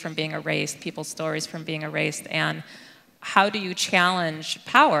communities from being erased, people's stories from being erased, and how do you challenge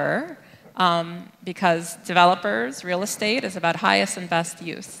power? Because developers, real estate is about highest and best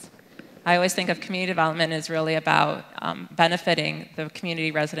use. I always think of community development as really about benefiting the community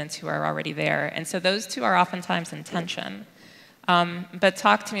residents who are already there. And so those two are oftentimes in tension. But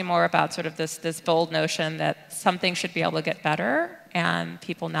talk to me more about sort of this bold notion that something should be able to get better and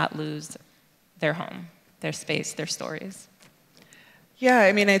people not lose their home, their space, their stories. Yeah,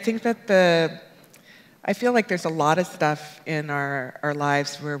 I mean, I think that I feel like there's a lot of stuff in our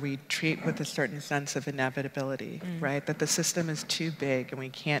lives where we treat with a certain sense of inevitability, right? That the system is too big and we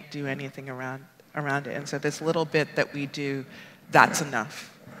can't do anything around it. And so this little bit that we do, that's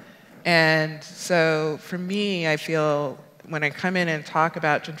enough. And so for me, I feel when I come in and talk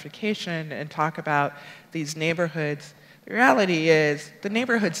about gentrification and talk about these neighborhoods, the reality is the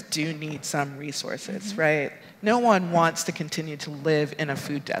neighborhoods do need some resources, right? No one wants to continue to live in a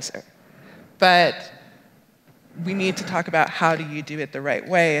food desert. But we need to talk about how do you do it the right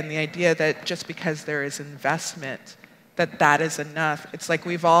way, and the idea that just because there is investment, that is enough. It's like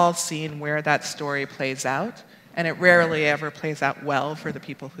we've all seen where that story plays out, and it rarely ever plays out well for the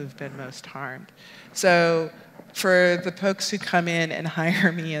people who've been most harmed. So for the folks who come in and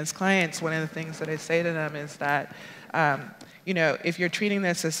hire me as clients, one of the things that I say to them is that, you know, if you're treating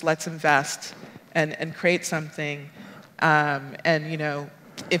this as let's invest and create something, and, you know,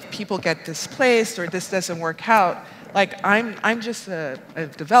 if people get displaced or this doesn't work out, like I'm just a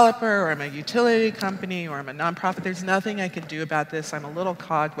developer, or I'm a utility company, or I'm a nonprofit. There's nothing I can do about this. I'm a little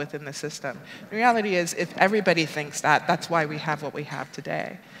cog within the system. The reality is, if everybody thinks that, that's why we have what we have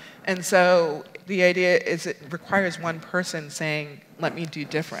today. And so the idea is it requires one person saying, let me do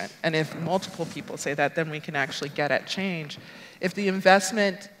different. And if multiple people say that, then we can actually get at change. If the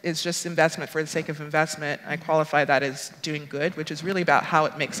investment is just investment for the sake of investment, I qualify that as doing good, which is really about how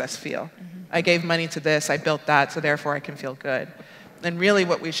it makes us feel. I gave money to this, I built that, so therefore I can feel good. And really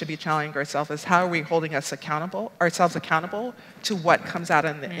what we should be challenging ourselves is how are we holding ourselves accountable to what comes out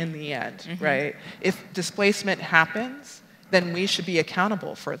in the end, right? If displacement happens, then we should be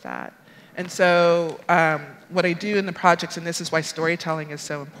accountable for that. And so what I do in the projects, and this is why storytelling is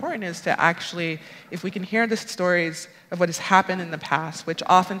so important, is to actually, if we can hear the stories of what has happened in the past, which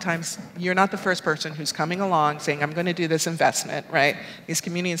oftentimes you're not the first person who's coming along saying, I'm going to do this investment, right? These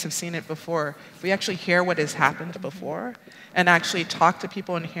communities have seen it before. If we actually hear what has happened before and actually talk to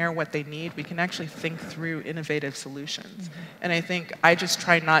people and hear what they need, we can actually think through innovative solutions. And I think I just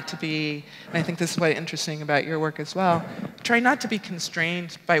try not to be, and I think this is what's interesting about your work as well, try not to be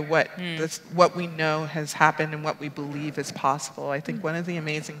constrained by what we know has happened and what we believe is possible. I think one of the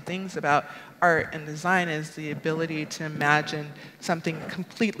amazing things about art and design is the ability to imagine something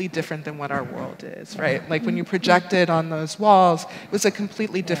completely different than what our world is, right? Like when you projected on those walls, it was a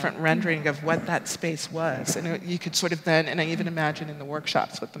completely different rendering of what that space was. And you could sort of then, and I even imagine in the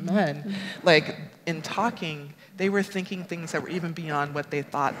workshops with the men, like in talking, they were thinking things that were even beyond what they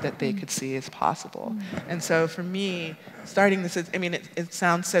thought that they could see as possible. And so for me, starting this, I mean, it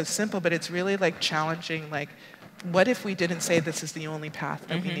sounds so simple, but it's really like challenging, like, what if we didn't say this is the only path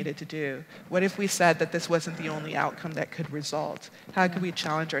that we needed to do? What if we said that this wasn't the only outcome that could result? How could we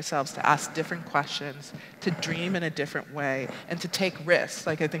challenge ourselves to ask different questions, to dream in a different way, and to take risks?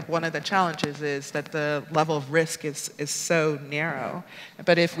 Like, I think one of the challenges is that the level of risk is so narrow.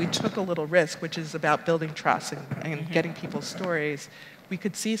 But if we took a little risk, which is about building trust and getting people's stories, we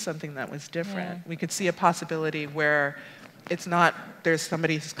could see something that was different. We could see a possibility where it's not there's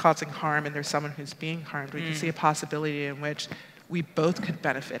somebody who's causing harm and there's someone who's being harmed. We can see a possibility in which we both could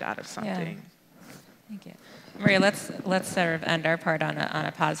benefit out of something. Yeah. Thank you. Maria, let's sort of end our part on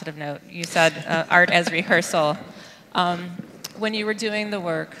a positive note. You said art as rehearsal. When you were doing the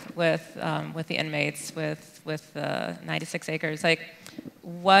work with the inmates, with the 96 acres, like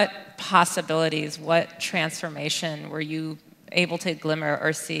what possibilities, what transformation were you able to glimmer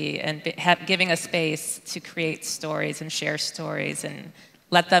or see, and giving a space to create stories and share stories and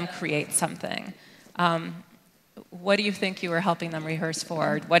let them create something? What do you think you were helping them rehearse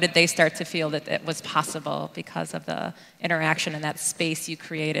for? What did they start to feel that it was possible because of the interaction in that space you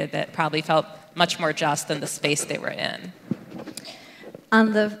created that probably felt much more just than the space they were in?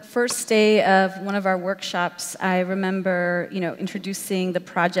 On the first day of one of our workshops, I remember, introducing the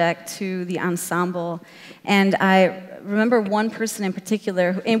project to the ensemble, and I remember one person in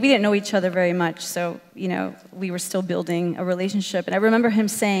particular, and we didn't know each other very much, so, we were still building a relationship, and I remember him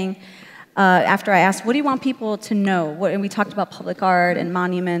saying, after I asked, what do you want people to know? And we talked about public art and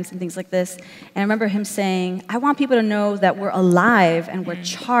monuments and things like this, and I remember him saying, I want people to know that we're alive and we're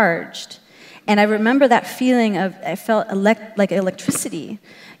charged. And I remember that feeling of, I felt like electricity,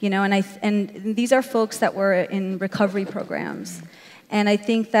 and these are folks that were in recovery programs. And I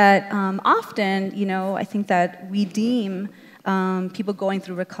think that often, I think that we deem people going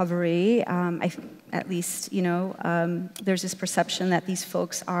through recovery, at least, there's this perception that these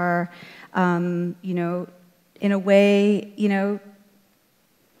folks are, in a way, you know,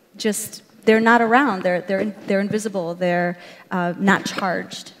 just they're not around. They're invisible. They're not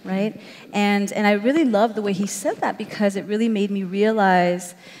charged, right? And I really love the way he said that, because it really made me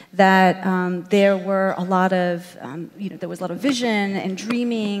realize that there were a lot of, you know, there was a lot of vision and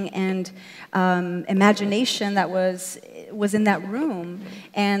dreaming and imagination that was in that room,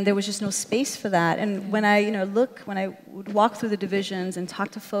 and there was just no space for that. And when I, you know, when I would walk through the divisions and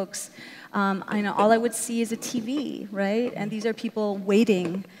talk to folks, I know all I would see is a TV, right? And these are people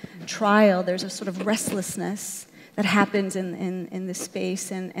waiting trial. There's a sort of restlessness that happens in this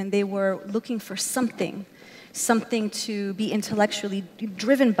space, and they were looking for something to be intellectually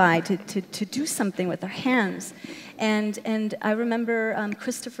driven by, to do something with their hands. And I remember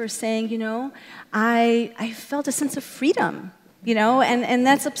Christopher saying, you know, I felt a sense of freedom, you know, and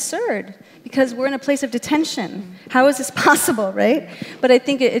that's absurd, because we're in a place of detention. How is this possible, right? But I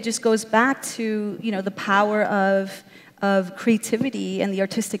think it just goes back to, you know, the power of creativity and the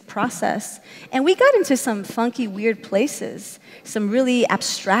artistic process. And we got into some funky, weird places, some really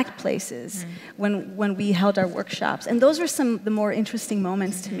abstract places when we held our workshops. And those were some of the more interesting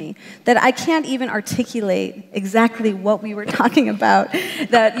moments to me, that I can't even articulate exactly what we were talking about.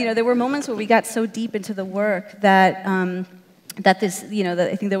 That, you know, there were moments where we got so deep into the work that that this, you know, that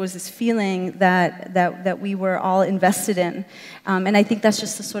I think there was this feeling that we were all invested in. And I think that's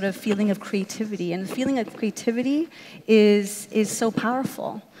just the sort of feeling of creativity. And the feeling of creativity is so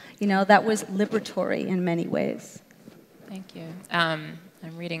powerful. You know, that was liberatory in many ways. Thank you.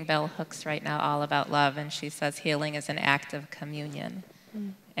 I'm reading Bell Hooks right now, All About Love, and she says healing is an act of communion.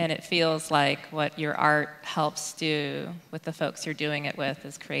 And it feels like what your art helps do with the folks you're doing it with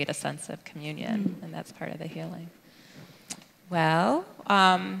is create a sense of communion, and that's part of the healing. Well,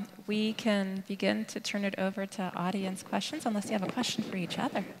 we can begin to turn it over to audience questions, unless you have a question for each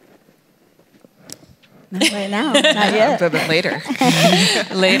other. Not right now, not yet. But later.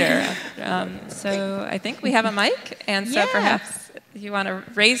 Later. So I think we have a mic, and so perhaps you want to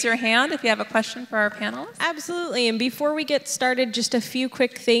raise your hand if you have a question for our panelists. Absolutely. And before we get started, just a few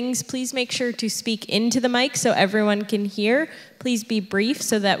quick things. Please make sure to speak into the mic so everyone can hear. Please be brief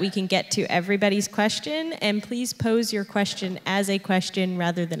so that we can get to everybody's question. And please pose your question as a question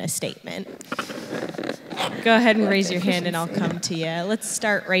rather than a statement. Go ahead and raise your hand and I'll come to you. Let's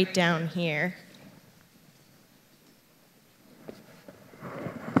start right down here.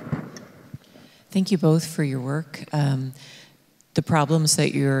 Thank you both for your work. The problems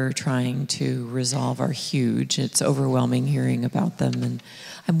that you're trying to resolve are huge. It's overwhelming hearing about them. And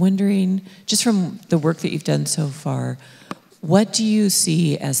I'm wondering, just from the work that you've done so far, what do you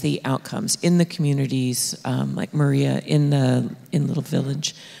see as the outcomes in the communities, like Maria in Little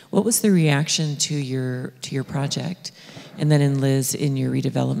Village? What was the reaction to your project? And then in Liz, in your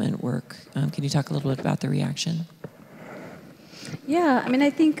redevelopment work, can you talk a little bit about the reaction? Yeah, I mean, I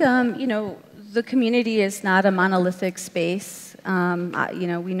think, you know, the community is not a monolithic space. You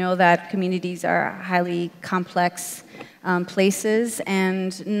know, we know that communities are highly complex places,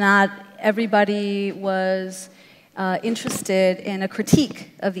 and not everybody was interested in a critique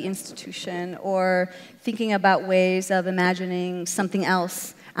of the institution or thinking about ways of imagining something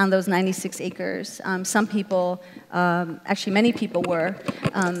else on those 96 acres. Some people, actually many people were,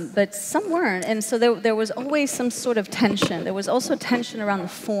 but some weren't. And so there was always some sort of tension. There was also tension around the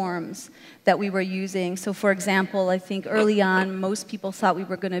forms that we were using. So for example, I think early on, most people thought we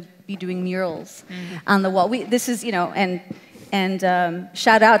were going to be doing murals on the wall. This is, you know, and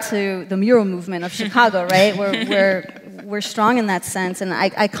shout out to the mural movement of Chicago, right? We're strong in that sense, and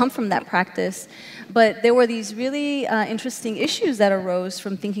I come from that practice. But there were these really interesting issues that arose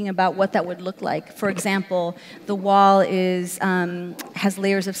from thinking about what that would look like. For example, the wall has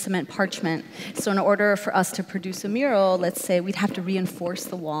layers of cement parchment. So in order for us to produce a mural, let's say, we'd have to reinforce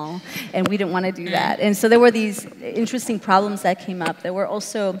the wall, and we didn't want to do that. And so there were these interesting problems that came up. There were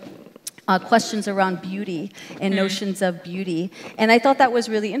also questions around beauty and notions of beauty. And I thought that was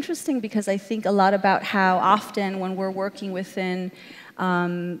really interesting, because I think a lot about how often when we're working within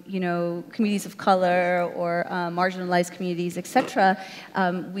you know, communities of color or marginalized communities, etc.,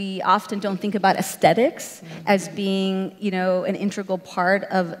 we often don't think about aesthetics as being, you know, an integral part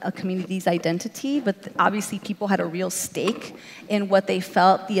of a community's identity. But obviously, people had a real stake in what they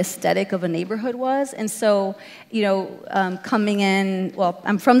felt the aesthetic of a neighborhood was. And so, you know, coming in, well,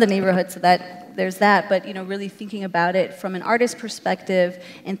 I'm from the neighborhood, so that there's that, but really thinking about it from an artist perspective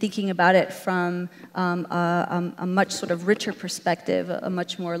and thinking about it from a much sort of richer perspective, a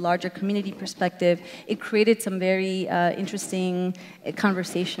much more larger community perspective, it created some very interesting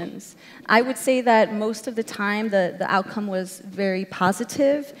conversations. I would say that most of the time the outcome was very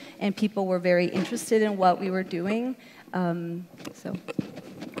positive and people were very interested in what we were doing. So.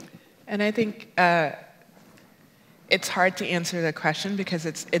 And I think it's hard to answer the question because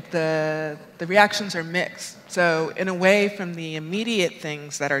the reactions are mixed. So in a way, from the immediate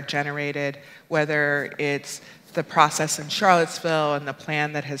things that are generated, whether it's the process in Charlottesville and the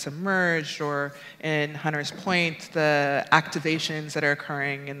plan that has emerged, or in Hunters Point, the activations that are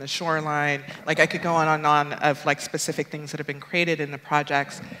occurring in the shoreline, like I could go on and on of like specific things that have been created in the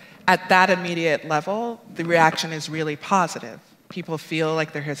projects. At that immediate level, the reaction is really positive. People feel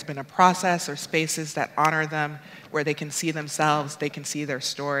like there has been a process or spaces that honor them, where they can see themselves, they can see their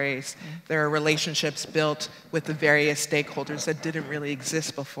stories. There are relationships built with the various stakeholders that didn't really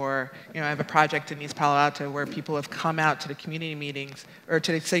exist before. I have a project in East Palo Alto where people have come out to the community meetings or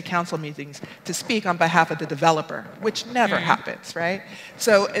to the city council meetings to speak on behalf of the developer, which never happens, right?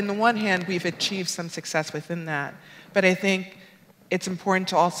 So in the one hand, we've achieved some success within that, but I think it's important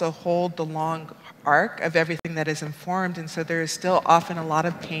to also hold the long arc of everything that is informed, and so there is still often a lot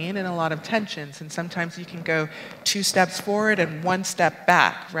of pain and a lot of tensions, and sometimes you can go 2 steps forward and 1 step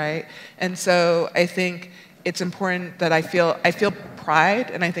back, right? And so I think it's important that I feel pride,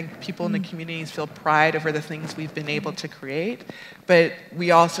 and I think people in the communities feel pride over the things we've been able to create, but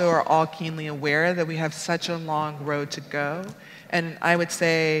we also are all keenly aware that we have such a long road to go. And I would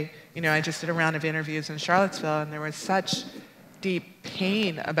say, I just did a round of interviews in Charlottesville, and there was such deep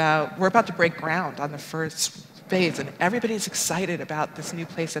pain about, we're about to break ground on the first phase, and everybody's excited about this new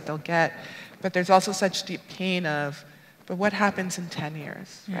place that they'll get, but there's also such deep pain of, but what happens in 10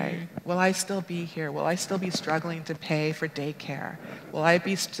 years, right? Will I still be here? Will I still be struggling to pay for daycare? Will I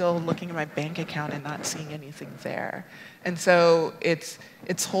be still looking at my bank account and not seeing anything there? And so it's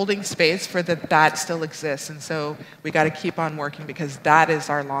holding space for that still exists, and so we got to keep on working because that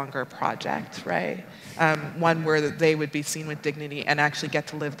is our longer project, right? One where they would be seen with dignity and actually get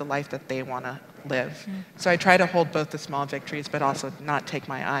to live the life that they want to live. So I try to hold both the small victories, but also not take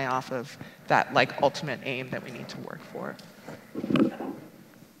my eye off of that ultimate aim that we need to work for.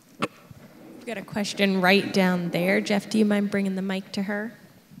 We've got a question right down there. Jeff, do you mind bringing the mic to her?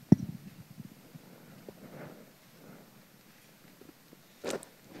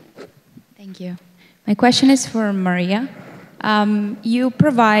 Thank you. My question is for Maria. You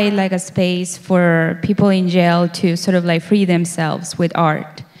provide a space for people in jail to sort of free themselves with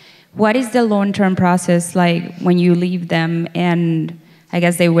art. What is the long-term process like when you leave them? And I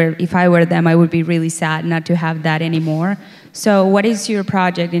guess if I were them, I would be really sad not to have that anymore. So what is your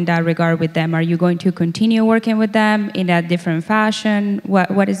project in that regard with them? Are you going to continue working with them in a different fashion?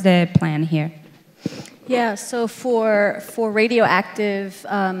 What is the plan here? Yeah, so for radioactive,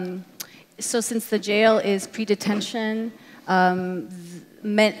 so since the jail is pre-detention, I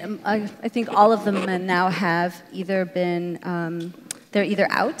think all of the men now have either been, they're either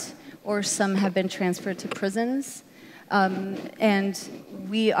out or some have been transferred to prisons. And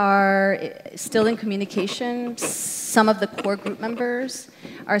we are still in communication. Some of the core group members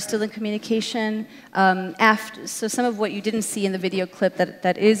are still in communication. So some of what you didn't see in the video clip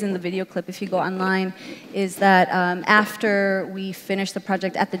that is in the video clip, if you go online, is that after we finished the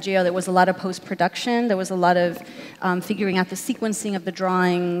project at the jail, there was a lot of post-production. There was a lot of figuring out the sequencing of the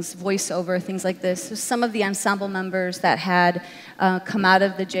drawings, voiceover, things like this. So some of the ensemble members that had come out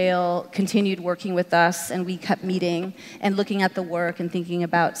of the jail continued working with us, and we kept meeting and looking at the work and thinking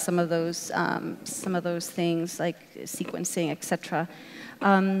about some of those things like sequencing, etc.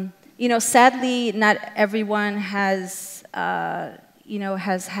 Sadly, not everyone has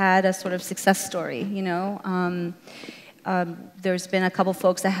has had a sort of success story. There's been a couple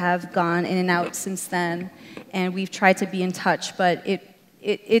folks that have gone in and out since then, and we've tried to be in touch, but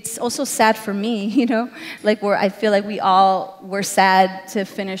it's also sad for me, I feel like we all were sad to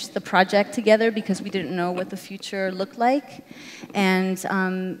finish the project together because we didn't know what the future looked like. And,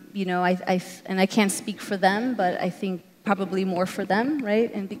 I can't speak for them, but I think probably more for them,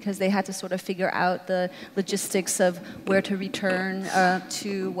 right? And because they had to sort of figure out the logistics of where to return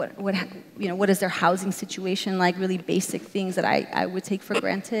to, what is their housing situation like, really basic things that I would take for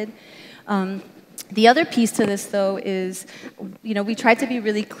granted. The other piece to this, though, is, we tried to be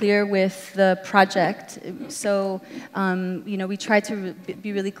really clear with the project. So, we tried to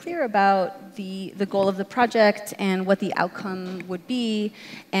be really clear about the goal of the project and what the outcome would be,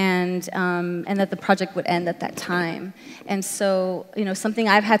 and that the project would end at that time. And so, something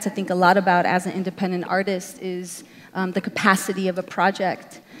I've had to think a lot about as an independent artist is the capacity of a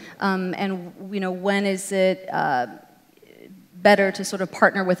project, and when is it better to sort of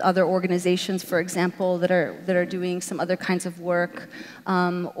partner with other organizations, for example, that are doing some other kinds of work,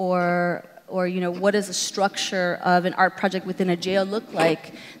 or what does the structure of an art project within a jail look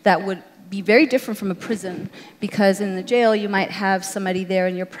like that would be very different from a prison, because in the jail you might have somebody there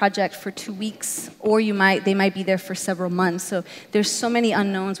in your project for 2 weeks, or they might be there for several months. So there's so many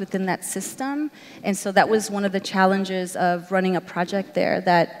unknowns within that system, and so that was one of the challenges of running a project there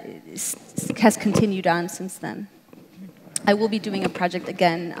that has continued on since then. I will be doing a project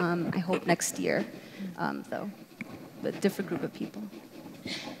again, I hope next year, though, with a different group of people.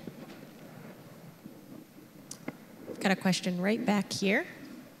 Got a question right back here.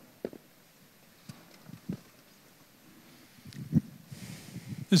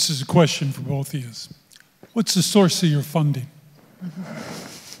 This is a question for both of you. What's the source of your funding?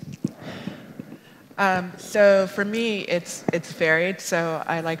 So for me, it's varied. So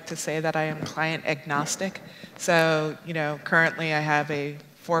I like to say that I am client agnostic. So, currently I have a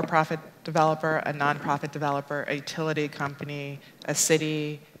for-profit developer, a nonprofit developer, a utility company, a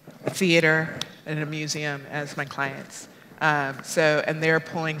city, a theater, and a museum as my clients. And they're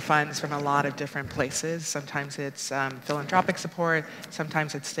pulling funds from a lot of different places. Sometimes it's philanthropic support.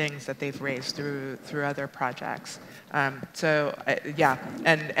 Sometimes it's things that they've raised through other projects. Yeah,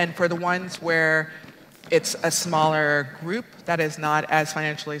 and for the ones where it's a smaller group that is not as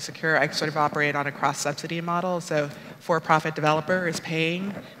financially secure, I sort of operate on a cross-subsidy model. So for-profit developer is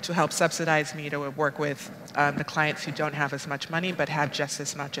paying to help subsidize me to work with the clients who don't have as much money but have just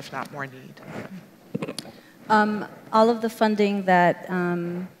as much, if not more, need. All of the funding that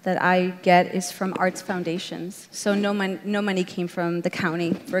I get is from arts foundations. So no money came from the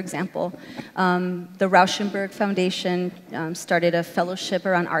county, for example. The Rauschenberg Foundation started a fellowship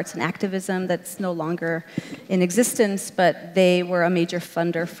around arts and activism that's no longer in existence, but they were a major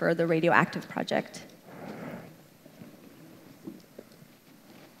funder for the Radioactive Project.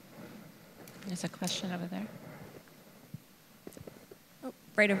 There's a question over there. Oh,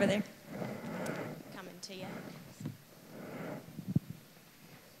 right over there. Coming to you.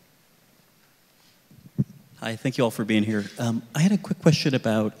 Hi, thank you all for being here. I had a quick question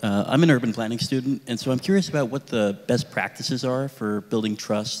about, I'm an urban planning student, and so I'm curious about what the best practices are for building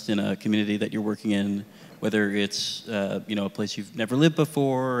trust in a community that you're working in, whether it's a place you've never lived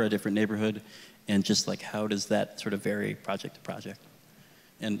before, a different neighborhood, and just like how does that sort of vary project to project?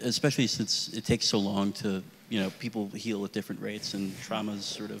 And especially since it takes so long to, people heal at different rates and traumas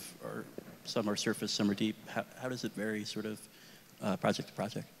sort of are, some are surface, some are deep. How does it vary sort of project to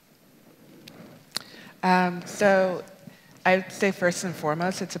project? So I'd say first and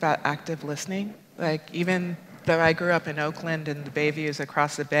foremost, it's about active listening. Like even though I grew up in Oakland and the Bayview is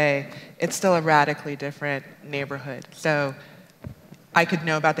across the bay, it's still a radically different neighborhood. So I could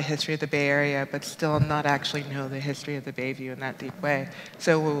know about the history of the Bay Area, but still not actually know the history of the Bayview in that deep way.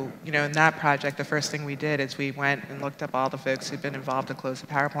 So, in that project, the first thing we did is we went and looked up all the folks who'd been involved to close the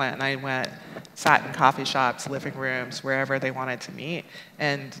power plant, and I sat in coffee shops, living rooms, wherever they wanted to meet.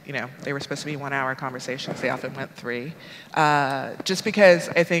 And, they were supposed to be 1-hour conversations. They often went 3. Just because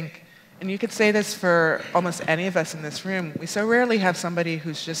I think, and you could say this for almost any of us in this room, we so rarely have somebody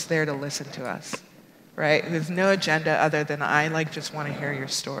who's just there to listen to us. Right? There's no agenda other than I just want to hear your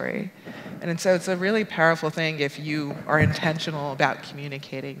story. And so it's a really powerful thing if you are intentional about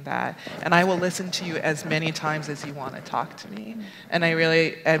communicating that. And I will listen to you as many times as you want to talk to me. And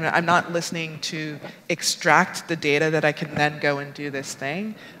I'm not listening to extract the data that I can then go and do this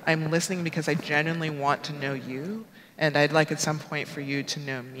thing. I'm listening because I genuinely want to know you. And I'd like at some point for you to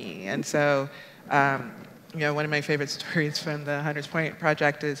know me. And so, one of my favorite stories from the Hunters Point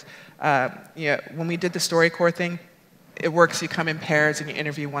project is, when we did the StoryCorps thing, it works, you come in pairs and you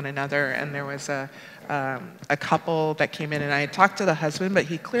interview one another, and there was a couple that came in, and I had talked to the husband, but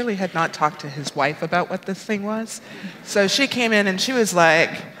he clearly had not talked to his wife about what this thing was. So she came in and she was like,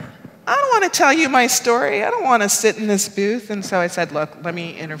 I don't want to tell you my story. I don't want to sit in this booth. And so I said, look, let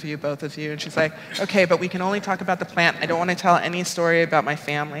me interview both of you. And she's like, okay, but we can only talk about the plant. I don't want to tell any story about my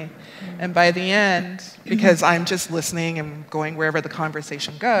family. And by the end, because I'm just listening and going wherever the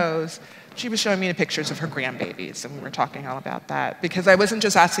conversation goes, she was showing me the pictures of her grandbabies, and we were talking all about that. Because I wasn't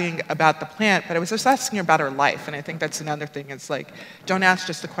just asking about the plant, but I was just asking her about her life. And I think that's another thing, is like, don't ask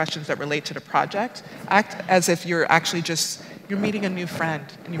just the questions that relate to the project. Act as if you're actually just, you're meeting a new friend,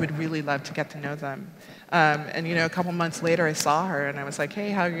 and you would really love to get to know them. And a couple months later, I saw her, and I was like, hey,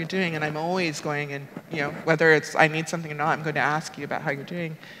 how are you doing? And I'm always going, and whether it's I need something or not, I'm going to ask you about how you're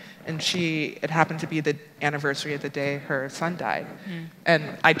doing. And it happened to be the anniversary of the day her son died.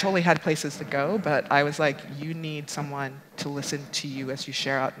 And I totally had places to go, but I was like, you need someone to listen to you as you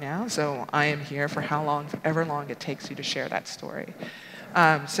share out now, so I am here for ever long it takes you to share that story.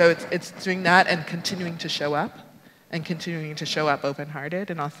 So it's doing that and continuing to show up, and continuing to show up open-hearted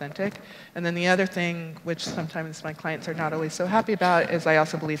and authentic. And then the other thing, which sometimes my clients are not always so happy about, is I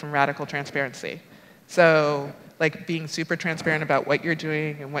also believe in radical transparency. So like being super transparent about what you're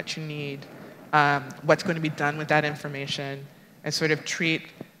doing and what you need, what's going to be done with that information, and sort of treat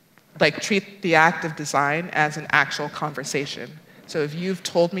the act of design as an actual conversation. So if you've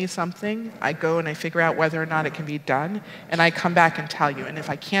told me something, I go and I figure out whether or not it can be done, and I come back and tell you. And if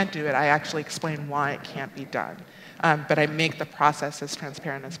I can't do it, I actually explain why it can't be done. But I make the process as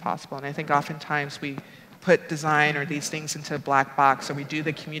transparent as possible. And I think oftentimes we put design or these things into a black box, or we do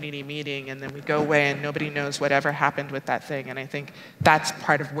the community meeting and then we go away and nobody knows whatever happened with that thing. And I think that's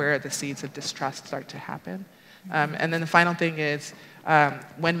part of where the seeds of distrust start to happen. And then the final thing is,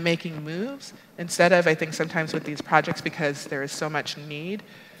 when making moves, instead of, I think sometimes with these projects, because there is so much need,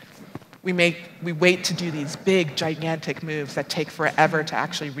 we wait to do these big, gigantic moves that take forever to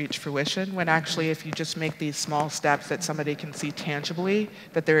actually reach fruition, when actually if you just make these small steps that somebody can see tangibly,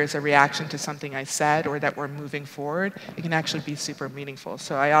 that there is a reaction to something I said or that we're moving forward, it can actually be super meaningful.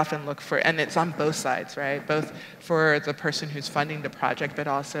 So I often look for, and it's on both sides, right? Both for the person who's funding the project, but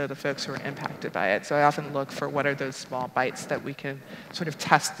also the folks who are impacted by it. So I often look for what are those small bites that we can sort of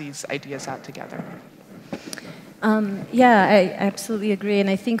test these ideas out together. Yeah, I absolutely agree. And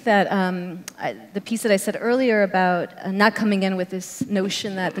I think that the piece that I said earlier about not coming in with this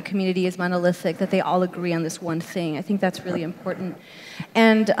notion that the community is monolithic, that they all agree on this one thing, I think that's really important.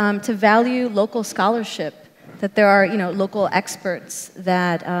 And to value local scholarship, that there are local experts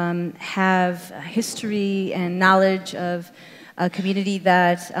that have history and knowledge of a community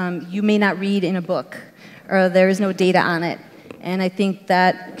that you may not read in a book, or there is no data on it. And I think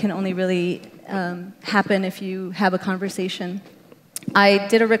that can only really happen if you have a conversation. I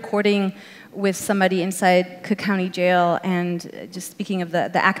did a recording with somebody inside Cook County Jail, and just speaking of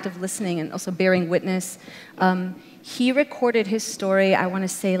the act of listening and also bearing witness, he recorded his story, I want to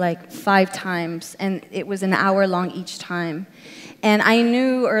say like 5 times, and it was an hour long each time. And I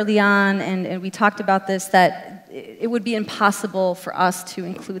knew early on, and we talked about this, that it would be impossible for us to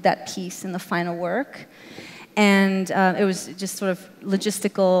include that piece in the final work. And it was just sort of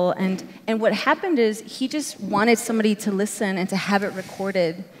logistical. And what happened is he just wanted somebody to listen and to have it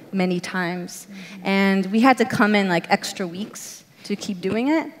recorded many times. And we had to come in like extra weeks to keep doing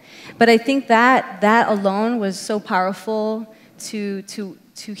it. But I think that alone was so powerful to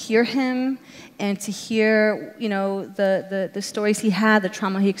hear him and to hear the stories he had, the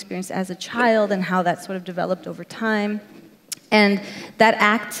trauma he experienced as a child, and how that sort of developed over time. And that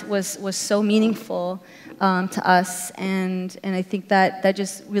act was so meaningful to us, and I think that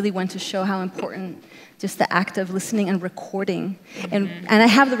just really went to show how important just the act of listening and recording. And I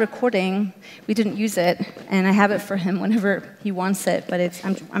have the recording. We didn't use it, and I have it for him whenever he wants it. But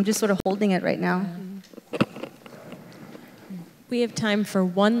I'm just sort of holding it right now. We have time for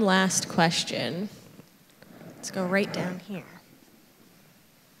one last question. Let's go right down here.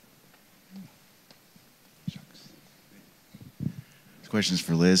 Questions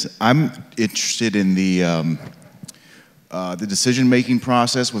for Liz. I'm interested in the decision-making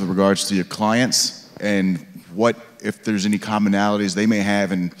process with regards to your clients, and what, if there's any commonalities they may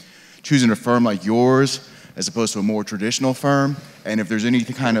have in choosing a firm like yours as opposed to a more traditional firm, and if there's any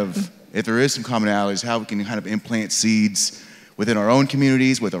kind of, if there is some commonalities, how we can kind of implant seeds within our own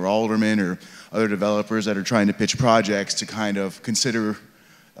communities, with our aldermen or other developers that are trying to pitch projects, to kind of consider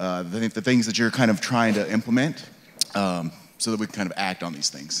the things that you're kind of trying to implement. So that we can kind of act on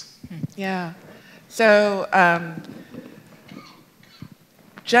these things. Yeah. So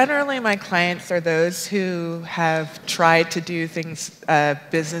generally my clients are those who have tried to do things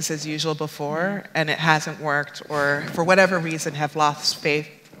business as usual before, and it hasn't worked, or for whatever reason have lost faith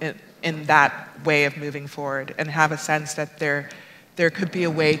in that way of moving forward, and have a sense that there could be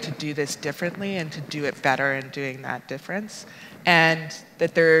a way to do this differently and to do it better in doing that difference. And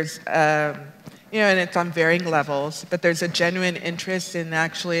that there's and it's on varying levels, but there's a genuine interest in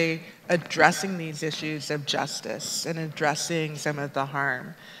actually addressing these issues of justice and addressing some of the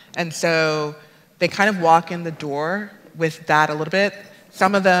harm. And so they kind of walk in the door with that a little bit.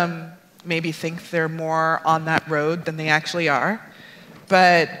 Some of them maybe think they're more on that road than they actually are.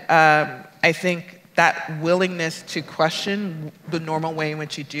 But I think that willingness to question the normal way in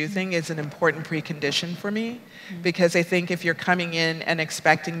which you do things is an important precondition for me, because I think if you're coming in and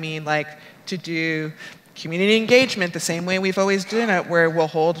expecting me like to do community engagement the same way we've always done it, where we'll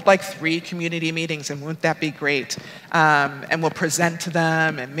hold like 3 community meetings, and won't that be great? And we'll present to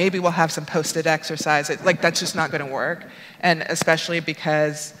them, and maybe we'll have some post-it exercise. Like, that's just not going to work, and especially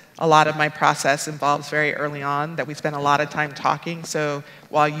because a lot of my process involves very early on that we spend a lot of time talking. So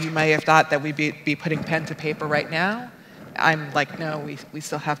while you may have thought that we'd be putting pen to paper right now, I'm like, no, we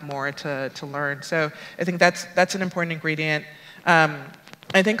still have more to learn. So I think that's an important ingredient.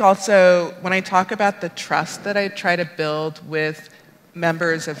 I think also when I talk about the trust that I try to build with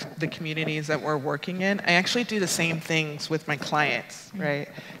members of the communities that we're working in, I actually do the same things with my clients, right?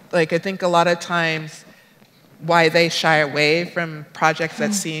 Like, I think a lot of times why they shy away from projects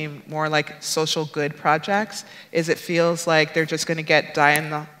that seem more like social good projects is it feels like they're just going to get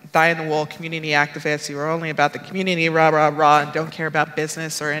die-in-the-wool community activists who are only about the community, rah, rah, rah, and don't care about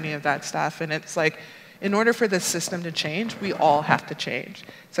business or any of that stuff. And it's like, in order for this system to change, we all have to change.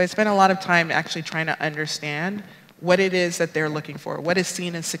 So I spend a lot of time actually trying to understand what it is that they're looking for, what is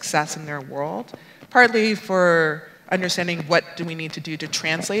seen as success in their world, partly for understanding what do we need to do to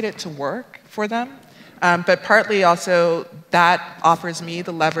translate it to work for them. But partly also that offers me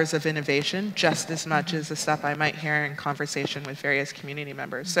the levers of innovation just as much as the stuff I might hear in conversation with various community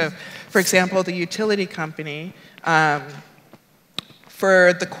members. So, for example, the utility company,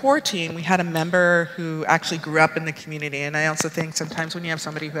 for the core team, we had a member who actually grew up in the community, and I also think sometimes when you have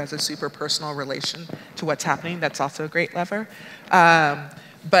somebody who has a super personal relation to what's happening, that's also a great lever.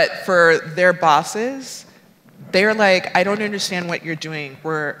 But for their bosses, they're like, I don't understand what you're doing.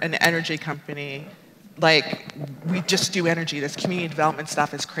 We're an energy company. Like, we just do energy. This community development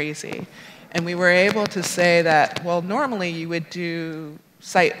stuff is crazy. And we were able to say that, well, normally you would do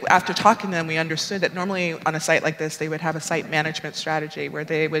site, after talking to them, we understood that normally on a site like this, they would have a site management strategy where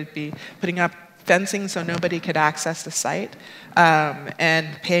they would be putting up fencing so nobody could access the site,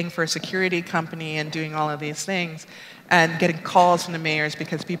 and paying for a security company and doing all of these things, and getting calls from the mayors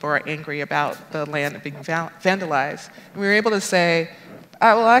because people are angry about the land being vandalized. And we were able to say,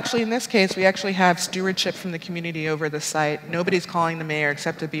 well, actually, in this case, we actually have stewardship from the community over the site. Nobody's calling the mayor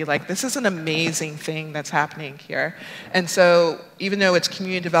except to be like, this is an amazing thing that's happening here. And so even though it's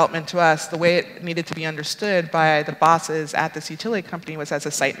community development to us, the way it needed to be understood by the bosses at this utility company was as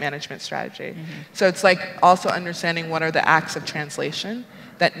a site management strategy. So it's like also understanding what are the acts of translation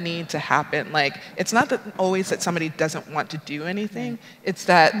that need to happen. Like, it's not that always that somebody doesn't want to do anything, it's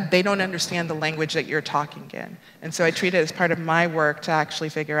that they don't understand the language that you're talking in. And so I treat it as part of my work to actually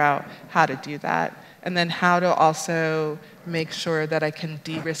figure out how to do that, and then how to also make sure that I can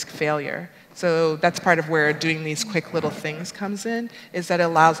de-risk failure. So that's part of where doing these quick little things comes in, is that it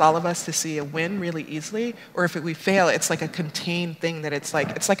allows all of us to see a win really easily, or if we fail, it's like a contained thing that it's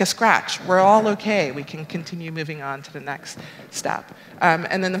like a scratch. We're all okay. We can continue moving on to the next step.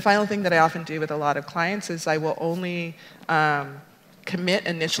 And then the final thing that I often do with a lot of clients is I will only commit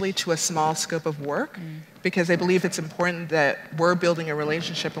initially to a small scope of work, because I believe it's important that we're building a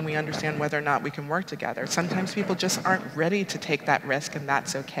relationship and we understand whether or not we can work together. Sometimes people just aren't ready to take that risk, and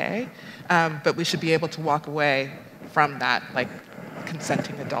that's okay. But we should be able to walk away from that, like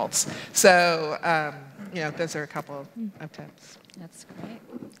consenting adults. So, you know, those are a couple of tips. That's great.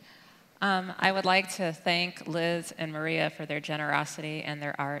 I would like to thank Liz and Maria for their generosity and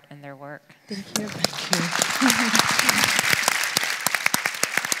their art and their work. Thank you. Thank you.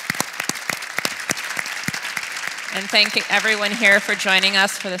 And thank everyone here for joining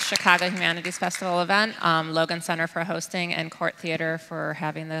us for the Chicago Humanities Festival event, Logan Center for hosting, and Court Theater for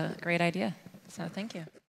having the great idea. So thank you.